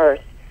bodies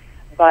first.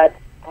 But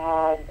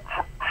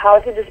how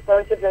to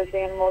dispose of those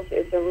animals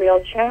is a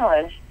real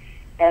challenge,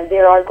 and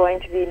there are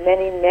going to be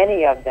many,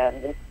 many of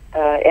them.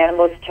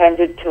 Animals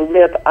tended to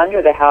live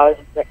under the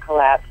houses that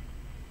collapsed,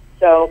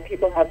 so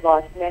people have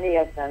lost many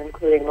of them,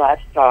 including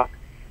livestock.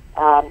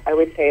 I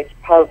would say it's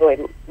probably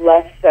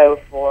less so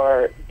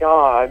for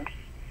dogs,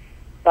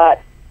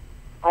 but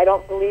I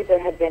don't believe there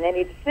have been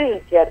any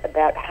decisions yet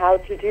about how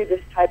to do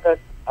this type of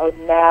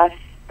mass,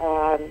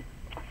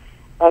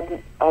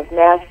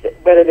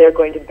 whether they're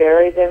going to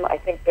bury them. I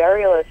think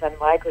burial is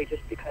unlikely,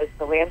 just because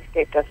the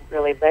landscape doesn't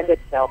really lend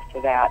itself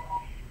to that,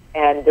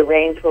 and the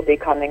rains will be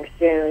coming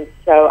soon.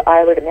 So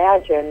I would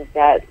imagine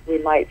that we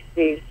might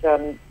see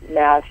some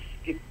mass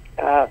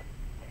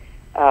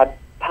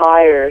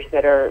pyres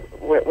that are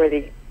where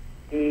the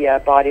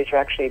bodies are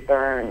actually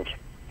burned.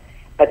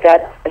 But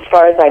that, as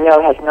far as I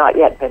know, has not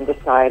yet been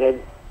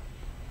decided.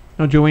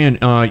 Now, Joanne,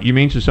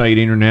 Humane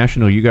Society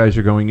International, you guys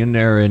are going in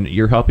there and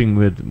you're helping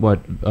with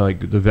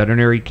the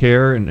veterinary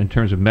care in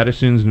terms of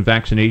medicines and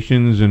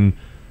vaccinations and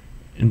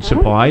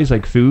supplies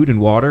like food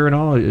and water and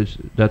all.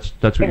 That's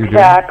what you're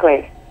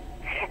doing?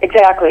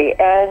 Exactly.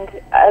 And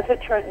as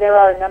it turns, there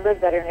are a number of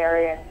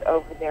veterinarians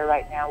over there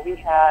right now. We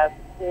have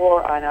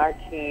 4 on our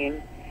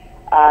team.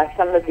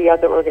 Some of the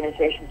other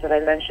organizations that I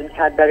mentioned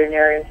had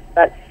veterinarians,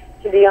 but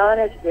to be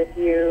honest with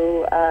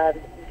you,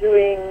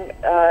 doing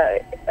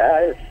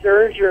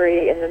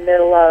surgery in the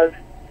middle of,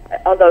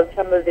 although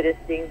some of it is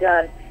being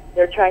done,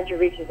 they're trying to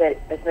reach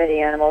as many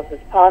animals as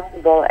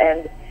possible,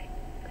 and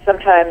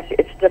sometimes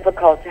it's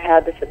difficult to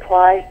have the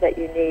supplies that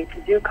you need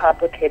to do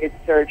complicated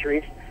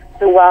surgeries.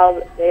 So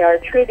while they are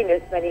treating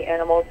as many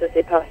animals as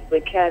they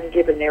possibly can,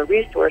 given their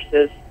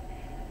resources,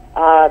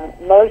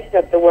 most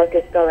of the work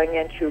is going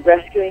into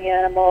rescuing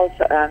animals,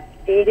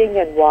 feeding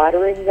and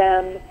watering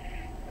them.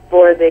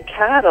 For the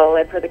cattle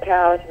and for the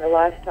cows and the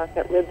livestock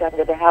that lived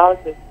under the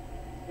houses,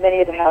 many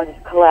of the houses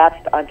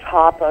collapsed on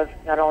top of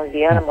not only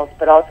the animals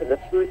but also the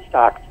food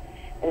stocks.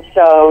 And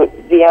so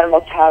the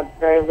animals have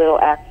very little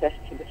access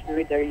to the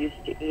food they're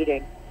used to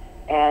eating.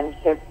 And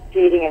so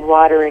feeding and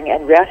watering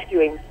and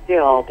rescuing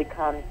still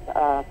becomes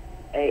a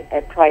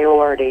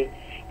priority.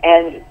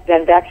 And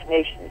then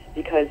vaccinations,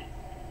 because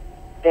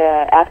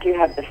after you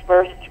have the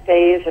first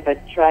phase of a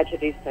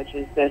tragedy such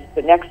as this,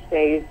 the next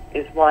phase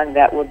is one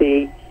that will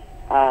be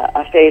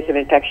a phase of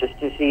infectious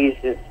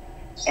diseases.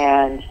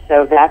 And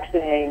so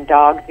vaccinating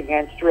dogs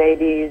against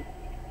rabies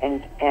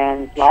and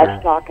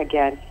livestock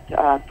against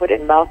foot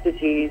and mouth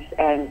disease,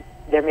 and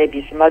there may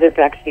be some other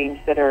vaccines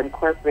that are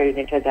incorporated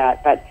into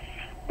that, but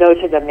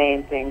those are the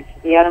main things.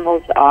 The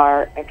animals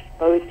are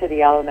exposed to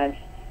the elements.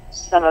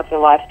 Some of the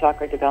livestock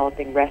are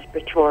developing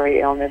respiratory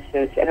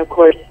illnesses, and of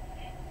course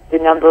the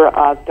number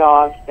of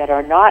dogs that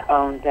are not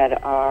owned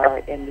that are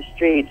in the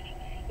streets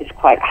is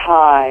quite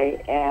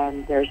high,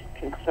 and there's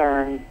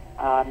concern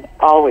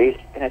always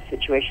in a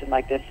situation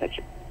like this, such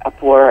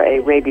for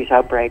a rabies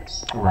outbreak.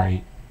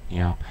 Right.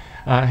 Yeah.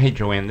 Hey,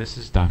 Joanne, this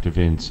is Dr.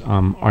 Vince.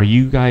 Are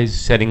you guys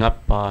setting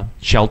up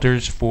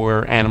shelters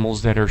for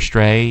animals that are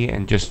stray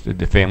and just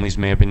the families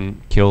may have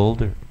been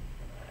killed? Or?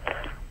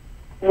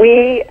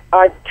 We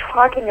are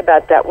talking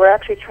about that. We're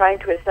actually trying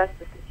to assess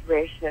the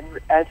situation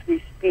as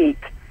we speak.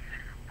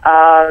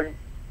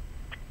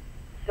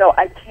 So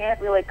I can't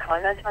really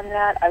comment on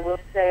that. I will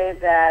say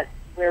that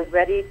we're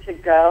ready to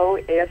go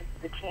if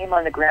the team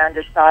on the ground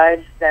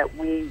decides that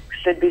we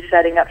should be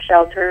setting up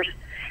shelters.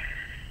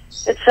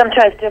 It's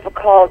sometimes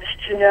difficult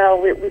to know.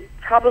 We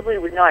probably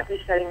would not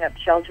be setting up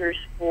shelters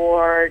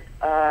for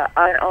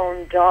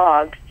unowned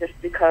dogs just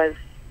because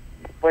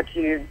what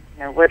do you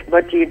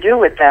do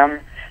with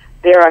them?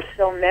 There are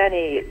so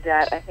many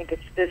that I think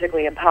it's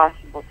physically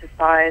impossible to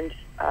find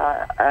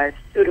a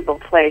suitable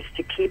place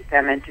to keep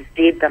them and to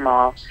feed them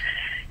all.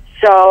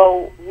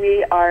 So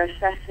we are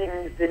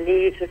assessing the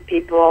needs of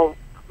people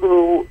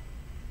who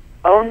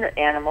own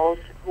animals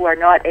who are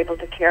not able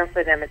to care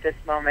for them at this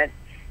moment,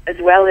 as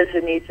well as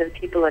the needs of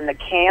people in the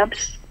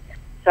camps,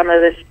 some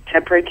of the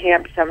temporary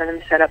camps, some of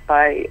them set up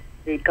by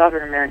the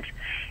government,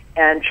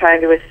 and trying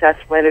to assess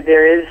whether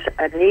there is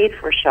a need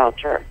for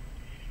shelter.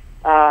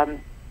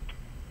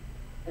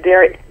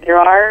 There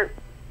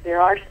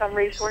are some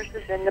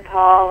resources in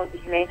Nepal. The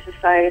Humane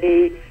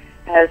Society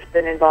has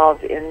been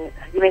involved in,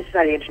 Humane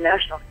Society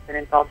International has been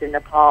involved in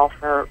Nepal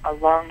for a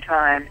long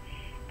time,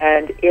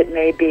 and it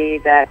may be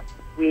that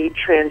we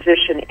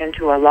transition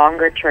into a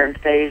longer-term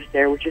phase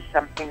there, which is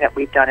something that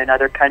we've done in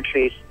other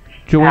countries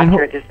Joanne,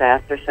 after a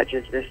disaster such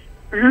as this.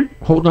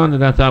 Hold on to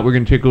that thought. We're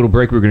going to take a little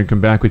break. We're going to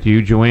come back with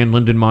you. Joanne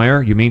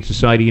Lindenmeyer, Humane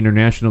Society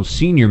International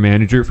Senior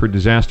Manager for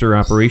Disaster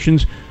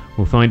Operations.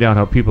 We'll find out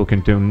how people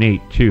can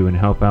donate, too, and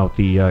help out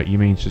the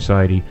Humane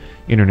Society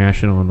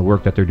International and the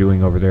work that they're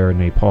doing over there in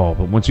Nepal.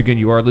 But once again,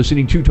 you are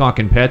listening to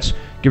Talkin' Pets.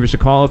 Give us a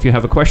call if you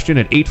have a question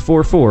at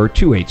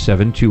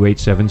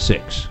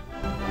 844-287-2876.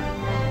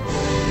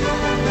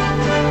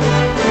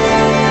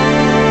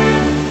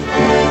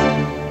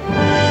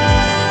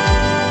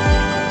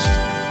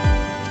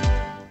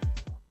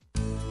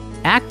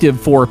 Active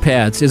for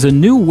Pets is a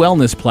new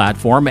wellness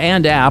platform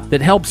and app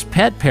that helps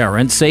pet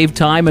parents save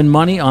time and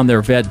money on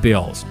their vet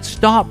bills.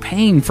 Stop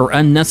paying for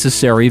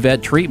unnecessary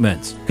vet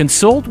treatments.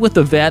 Consult with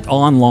the vet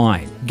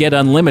online. Get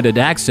unlimited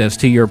access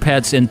to your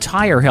pet's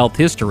entire health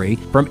history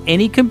from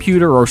any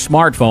computer or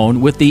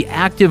smartphone with the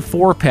Active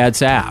for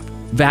Pets app.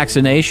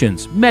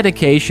 Vaccinations,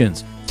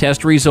 medications,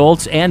 test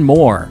results, and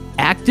more.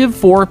 Active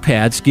for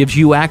Pets gives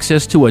you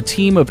access to a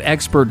team of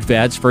expert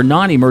vets for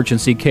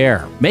non-emergency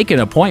care. Make an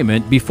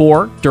appointment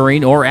before,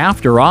 during, or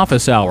after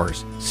office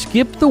hours.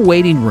 Skip the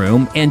waiting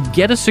room and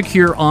get a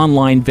secure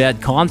online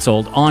vet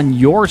consult on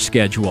your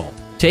schedule.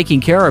 Taking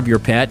care of your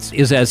pets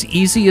is as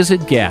easy as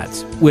it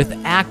gets with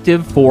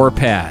Active for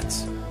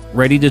Pets.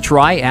 Ready to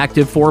try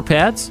Active for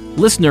Pets?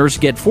 Listeners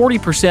get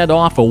 40%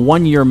 off a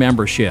one-year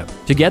membership.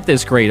 To get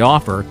this great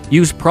offer,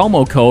 use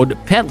promo code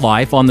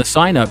PETLIFE on the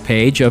sign-up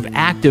page of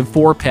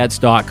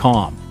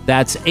active4pets.com.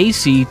 That's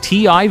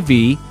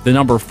ACTIV, the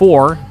number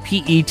 4,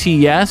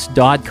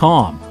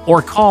 PETS.com.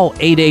 Or call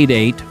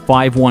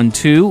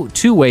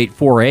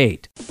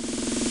 888-512-2848.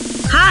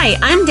 Hi,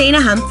 I'm Dana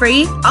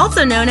Humphrey,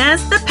 also known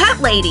as the Pet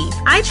Lady.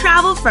 I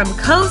travel from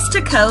coast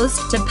to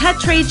coast to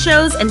pet trade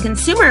shows and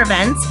consumer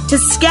events to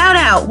scout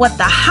out what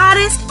the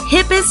hottest,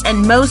 hippest,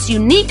 and most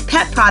unique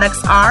pet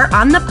products are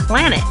on the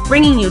planet,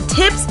 bringing you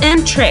tips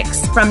and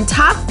tricks from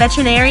top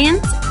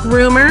veterinarians,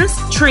 groomers,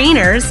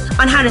 trainers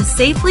on how to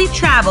safely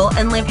travel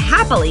and live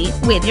happily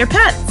with your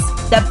pets.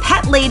 The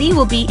Pet Lady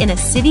will be in a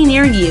city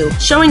near you,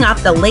 showing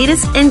off the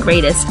latest and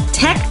greatest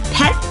tech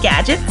pet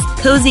gadgets,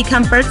 cozy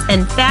comforts,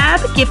 and fab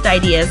gift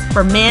ideas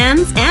for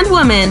man's and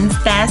woman's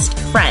best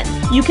friend.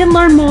 You can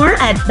learn more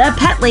at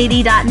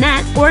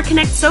thepetlady.net or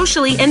connect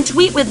socially and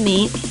tweet with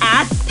me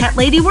at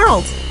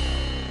PetLadyWorld.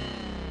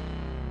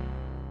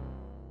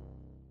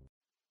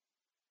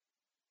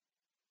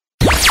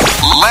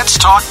 Let's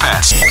talk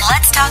pets.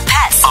 Let's talk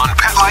pets On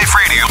Pet Life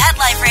Radio. Pet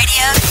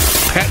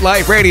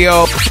Life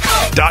Radio.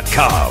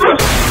 PetLifeRadio.com.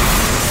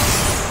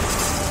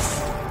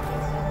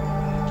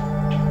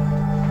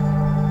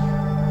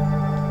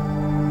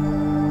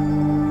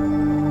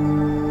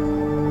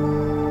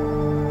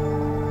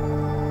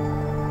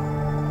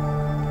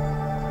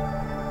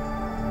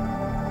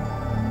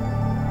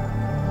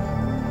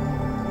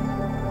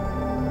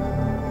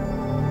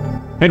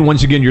 And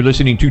once again, you're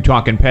listening to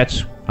Talkin'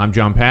 Pets. I'm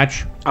Jon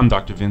Patch. I'm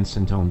Dr. Vince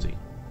Santonzi.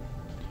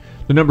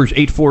 The number is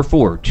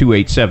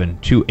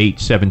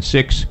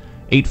 844-287-2876.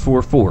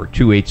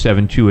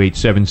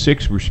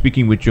 844-287-2876. We're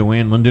speaking with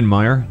Joanne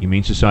Lindenmeyer,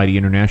 Humane Society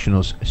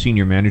International's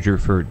Senior Manager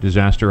for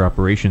Disaster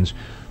Operations.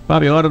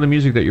 Bobby, a lot of the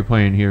music that you're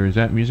playing here, is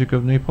that music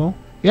of Nepal?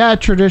 Yeah,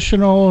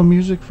 traditional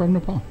music from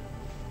Nepal.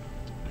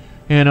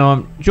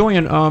 And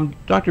Joanne,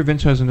 Dr.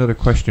 Vince has another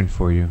question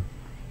for you.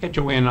 Yeah,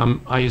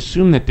 Joanne, I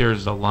assume that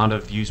there's a lot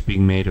of use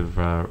being made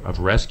of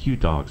rescue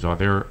dogs. Are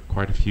there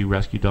quite a few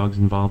rescue dogs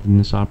involved in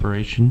this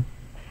operation?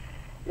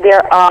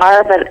 There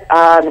are, but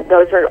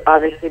those are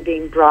obviously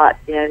being brought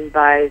in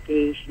by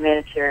the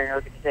humanitarian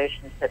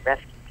organizations that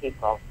rescue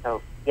people.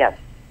 So, yes.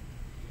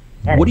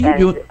 What are you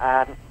doing?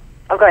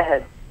 Go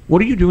ahead.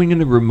 What are you doing in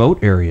the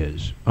remote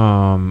areas?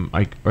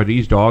 Like, are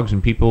these dogs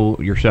and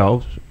people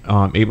yourselves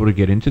able to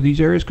get into these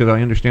areas? Because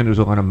I understand there's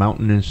a lot of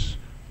mountainous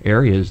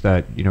areas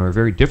that are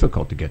very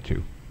difficult to get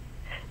to.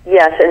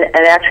 Yes,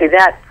 and actually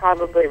that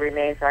probably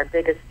remains our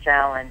biggest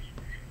challenge.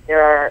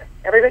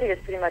 Everybody is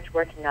pretty much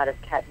working out of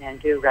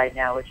Kathmandu right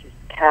now, which is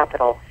the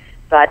capital,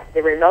 but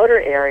the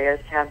remoter areas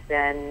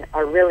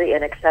are really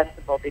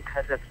inaccessible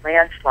because of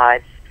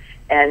landslides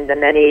and the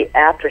many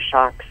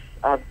aftershocks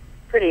of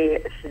pretty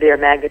severe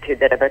magnitude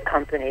that have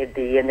accompanied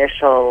the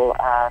initial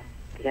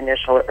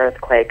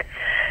earthquake.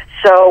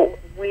 So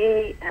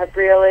we have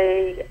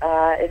really,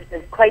 it's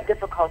been quite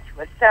difficult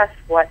to assess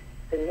what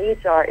the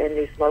needs are in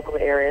these local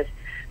areas,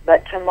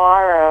 but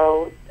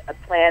tomorrow a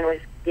plan was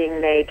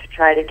being made to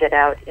try to get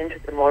out into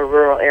the more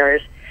rural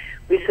areas.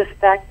 We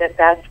suspect that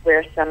that's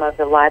where some of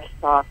the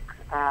livestock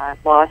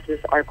losses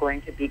are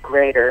going to be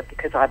greater,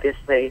 because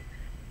obviously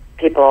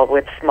people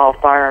with small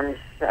farms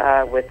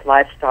with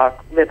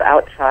livestock live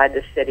outside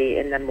the city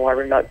in the more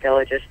remote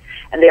villages,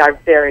 and they are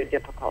very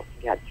difficult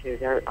to get to.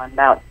 They're on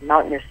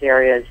mountainous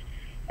areas,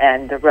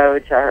 and the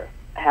roads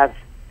have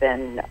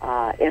been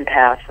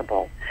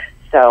impassable.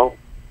 So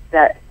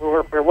that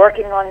we're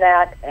working on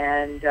that,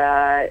 and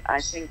I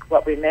think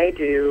what we may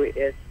do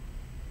is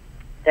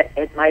that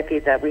it might be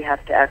that we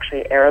have to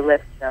actually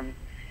airlift some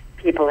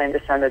people into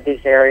some of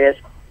these areas,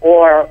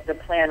 or the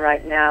plan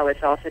right now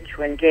is also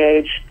to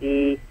engage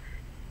the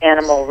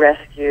animal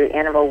rescue,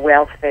 animal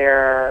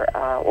welfare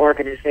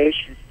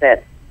organizations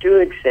that do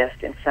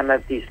exist in some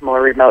of these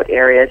more remote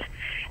areas,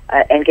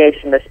 engage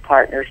them as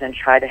partners and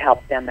try to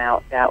help them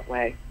out that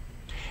way.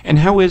 And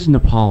how is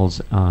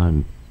Nepal's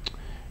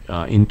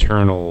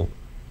internal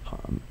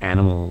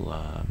animal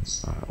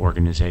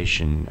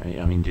organization?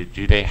 I mean,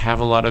 do they have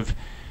a lot of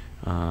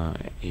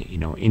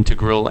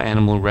integral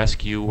animal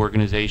rescue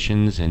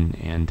organizations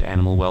and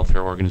animal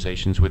welfare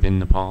organizations within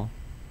Nepal?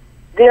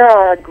 There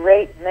are a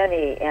great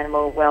many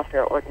animal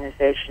welfare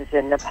organizations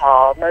in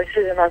Nepal. Most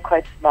of them are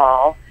quite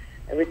small.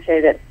 I would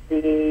say that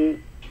the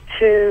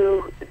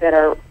two that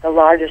are the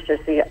largest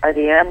are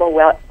the Animal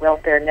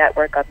Welfare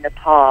Network of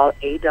Nepal,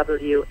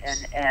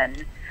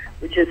 AWNN,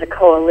 which is a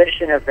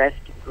coalition of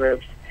rescue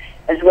groups,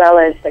 as well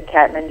as the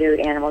Kathmandu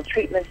Animal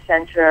Treatment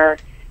Center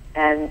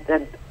and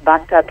the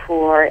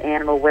Bhaktapur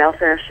Animal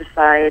Welfare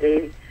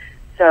Society.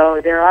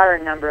 So there are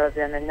a number of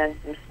them, and then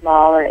some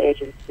smaller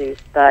agencies.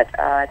 But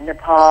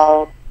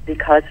Nepal,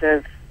 because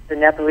of the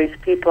Nepalese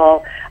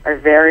people, are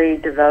very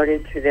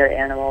devoted to their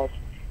animals,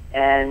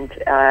 and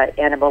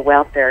animal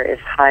welfare is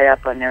high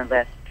up on their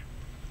list.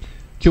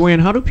 Joanne,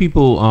 how do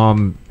people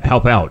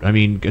help out? I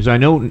mean, because I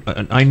know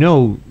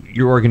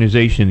your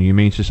organization, the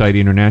Humane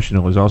Society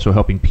International, is also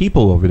helping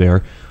people over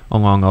there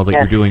along all that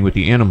you're doing with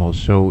the animals.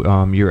 So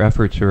your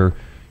efforts are,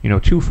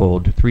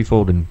 twofold,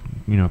 threefold, and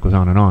it goes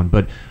on and on.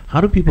 But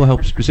how do people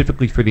help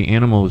specifically for the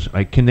animals?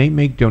 Like, can they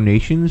make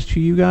donations to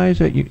you guys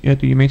at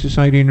the Humane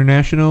Society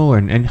International,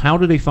 and how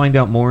do they find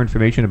out more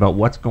information about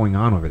what's going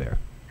on over there?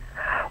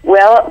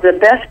 Well, the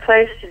best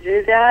place to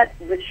do that,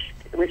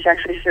 which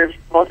actually serves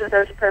both of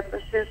those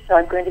purposes, so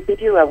I'm going to give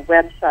you a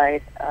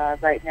website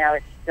right now.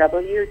 It's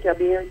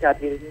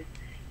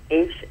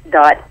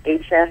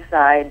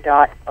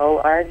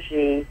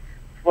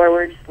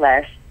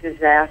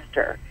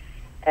www.hsi.org/disaster.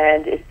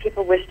 And if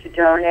people wish to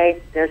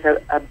donate, there's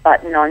a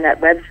button on that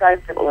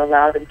website that will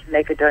allow them to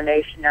make a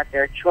donation of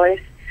their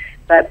choice.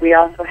 But we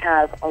also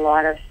have a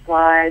lot of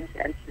slides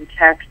and some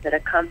text that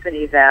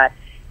accompany that,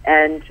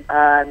 and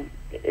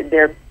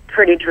they're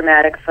pretty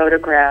dramatic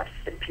photographs.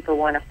 If people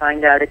want to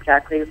find out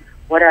exactly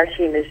what our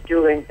team is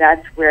doing,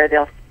 that's where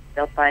they'll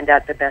find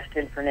out the best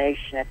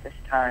information at this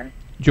time.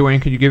 Joanne,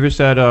 could you give us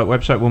that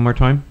website one more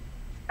time?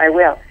 I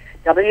will.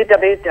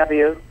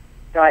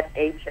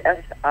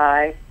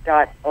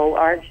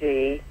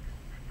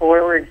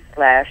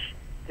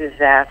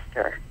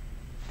 www.hsi.org/disaster.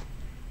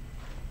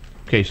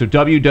 Okay, so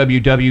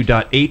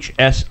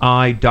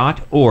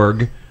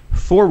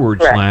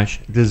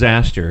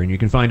www.hsi.org/disaster, and you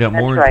can find out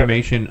more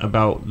information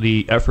about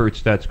the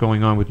efforts that's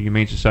going on with the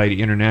Humane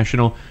Society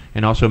International,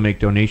 and also make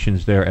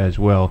donations there as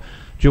well.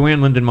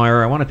 Joanne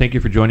Lindenmeyer, I want to thank you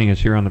for joining us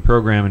here on the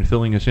program and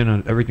filling us in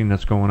on everything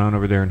that's going on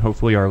over there, and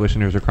hopefully our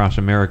listeners across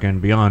America and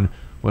beyond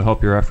will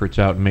help your efforts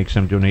out and make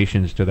some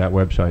donations to that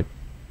website.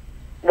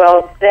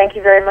 Well, thank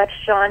you very much,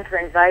 Sean, for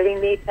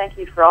inviting me. Thank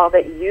you for all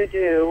that you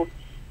do,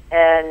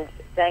 and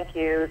thank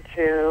you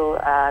to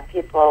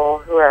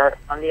people who are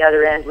on the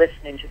other end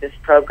listening to this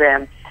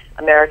program.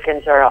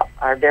 Americans are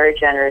very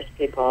generous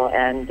people,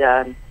 and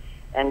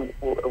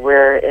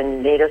we're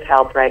in need of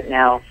help right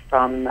now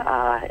from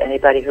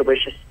anybody who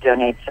wishes to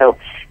donate. So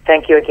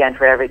thank you again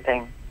for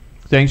everything.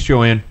 Thanks,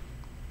 Joanne.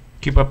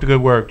 Keep up the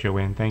good work,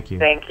 Joanne. Thank you.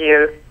 Thank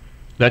you.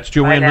 That's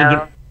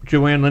Joanne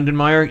Joanne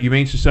Lindenmeyer,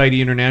 Humane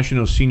Society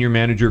International Senior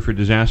Manager for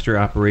Disaster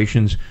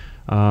Operations.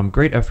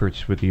 Great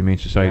efforts with the Humane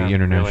Society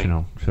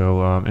International. Really.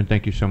 So, and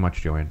thank you so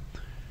much, Joanne.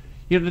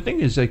 You know, the thing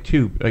is, like,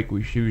 too, like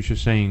she was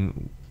just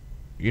saying,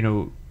 you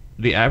know,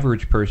 the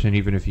average person,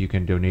 even if you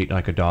can donate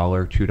like $1,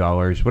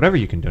 $2, whatever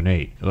you can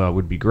donate,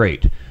 would be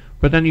great.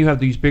 But then you have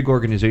these big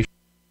organizations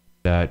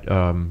that,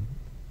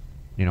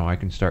 you know, I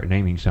can start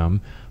naming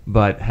some,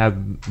 but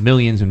have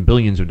millions and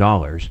billions of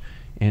dollars.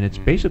 And it's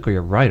basically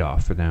a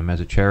write-off for them as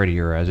a charity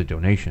or as a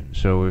donation.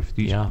 So if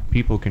these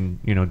people can,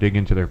 you know, dig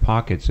into their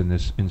pockets in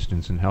this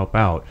instance and help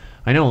out,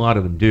 I know a lot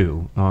of them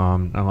do, a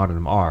lot of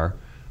them are,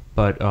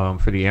 but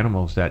for the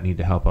animals that need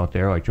to help out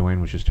there, like Joanne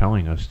was just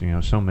telling us, you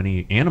know, so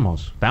many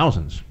animals,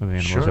 thousands of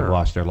animals have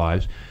lost their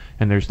lives,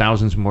 and there's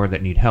thousands more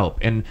that need help.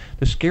 And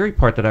the scary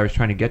part that I was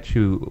trying to get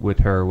to with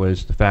her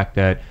was the fact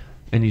that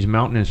in these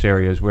mountainous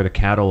areas where the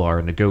cattle are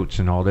and the goats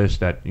and all this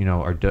that, you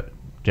know, are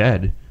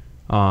dead,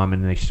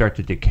 and they start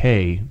to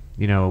decay,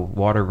 you know,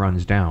 water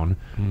runs down.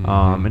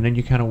 And then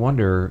you kind of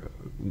wonder,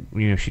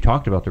 you know, she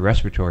talked about the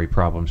respiratory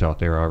problems out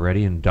there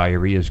already, and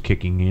diarrhea is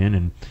kicking in,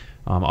 and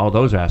all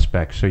those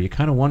aspects. So you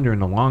kind of wonder in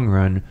the long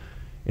run,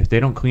 if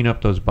they don't clean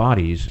up those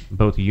bodies,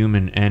 both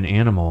human and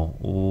animal,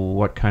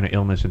 what kind of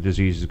illness and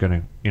disease is going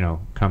to, you know,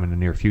 come in the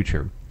near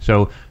future.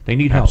 So they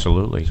need help.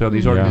 Absolutely. So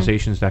these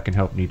organizations that can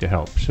help need to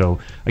help. So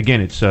again,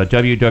 it's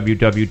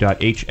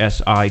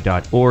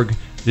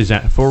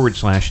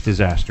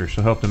www.hsi.org/disaster.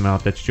 So help them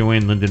out. That's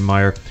Joanne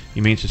Lindenmeyer,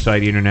 Humane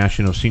Society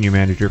International Senior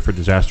Manager for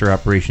Disaster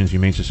Operations,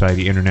 Humane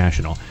Society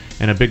International.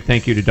 And a big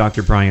thank you to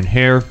Dr. Brian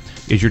Hare.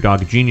 Is Your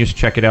Dog a Genius?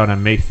 Check it out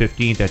on May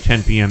 15th at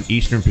 10 p.m.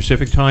 Eastern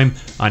Pacific Time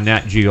on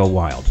Nat Geo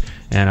WILD.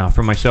 And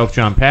for myself,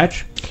 Jon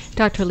Patch.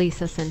 Dr.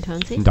 Lisa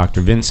Santonzi.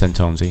 Dr. Vince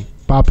Santonzi.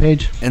 Bob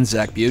Page. And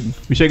Zach Buden.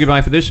 We say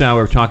goodbye for this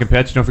hour of Talking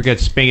Pets. Don't forget,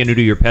 spay and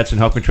neuter your pets and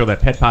help control that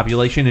pet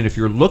population. And if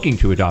you're looking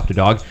to adopt a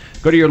dog,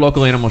 go to your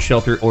local animal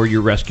shelter or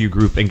your rescue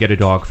group and get a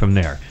dog from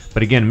there.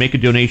 But again, make a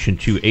donation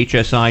to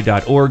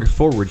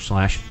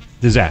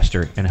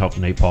hsi.org/disaster and help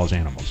Nate Paul's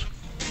animals.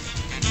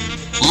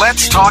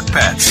 Let's Talk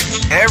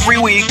Pets every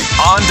week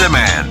on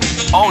demand,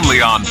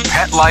 only on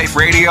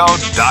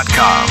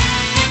PetLifeRadio.com.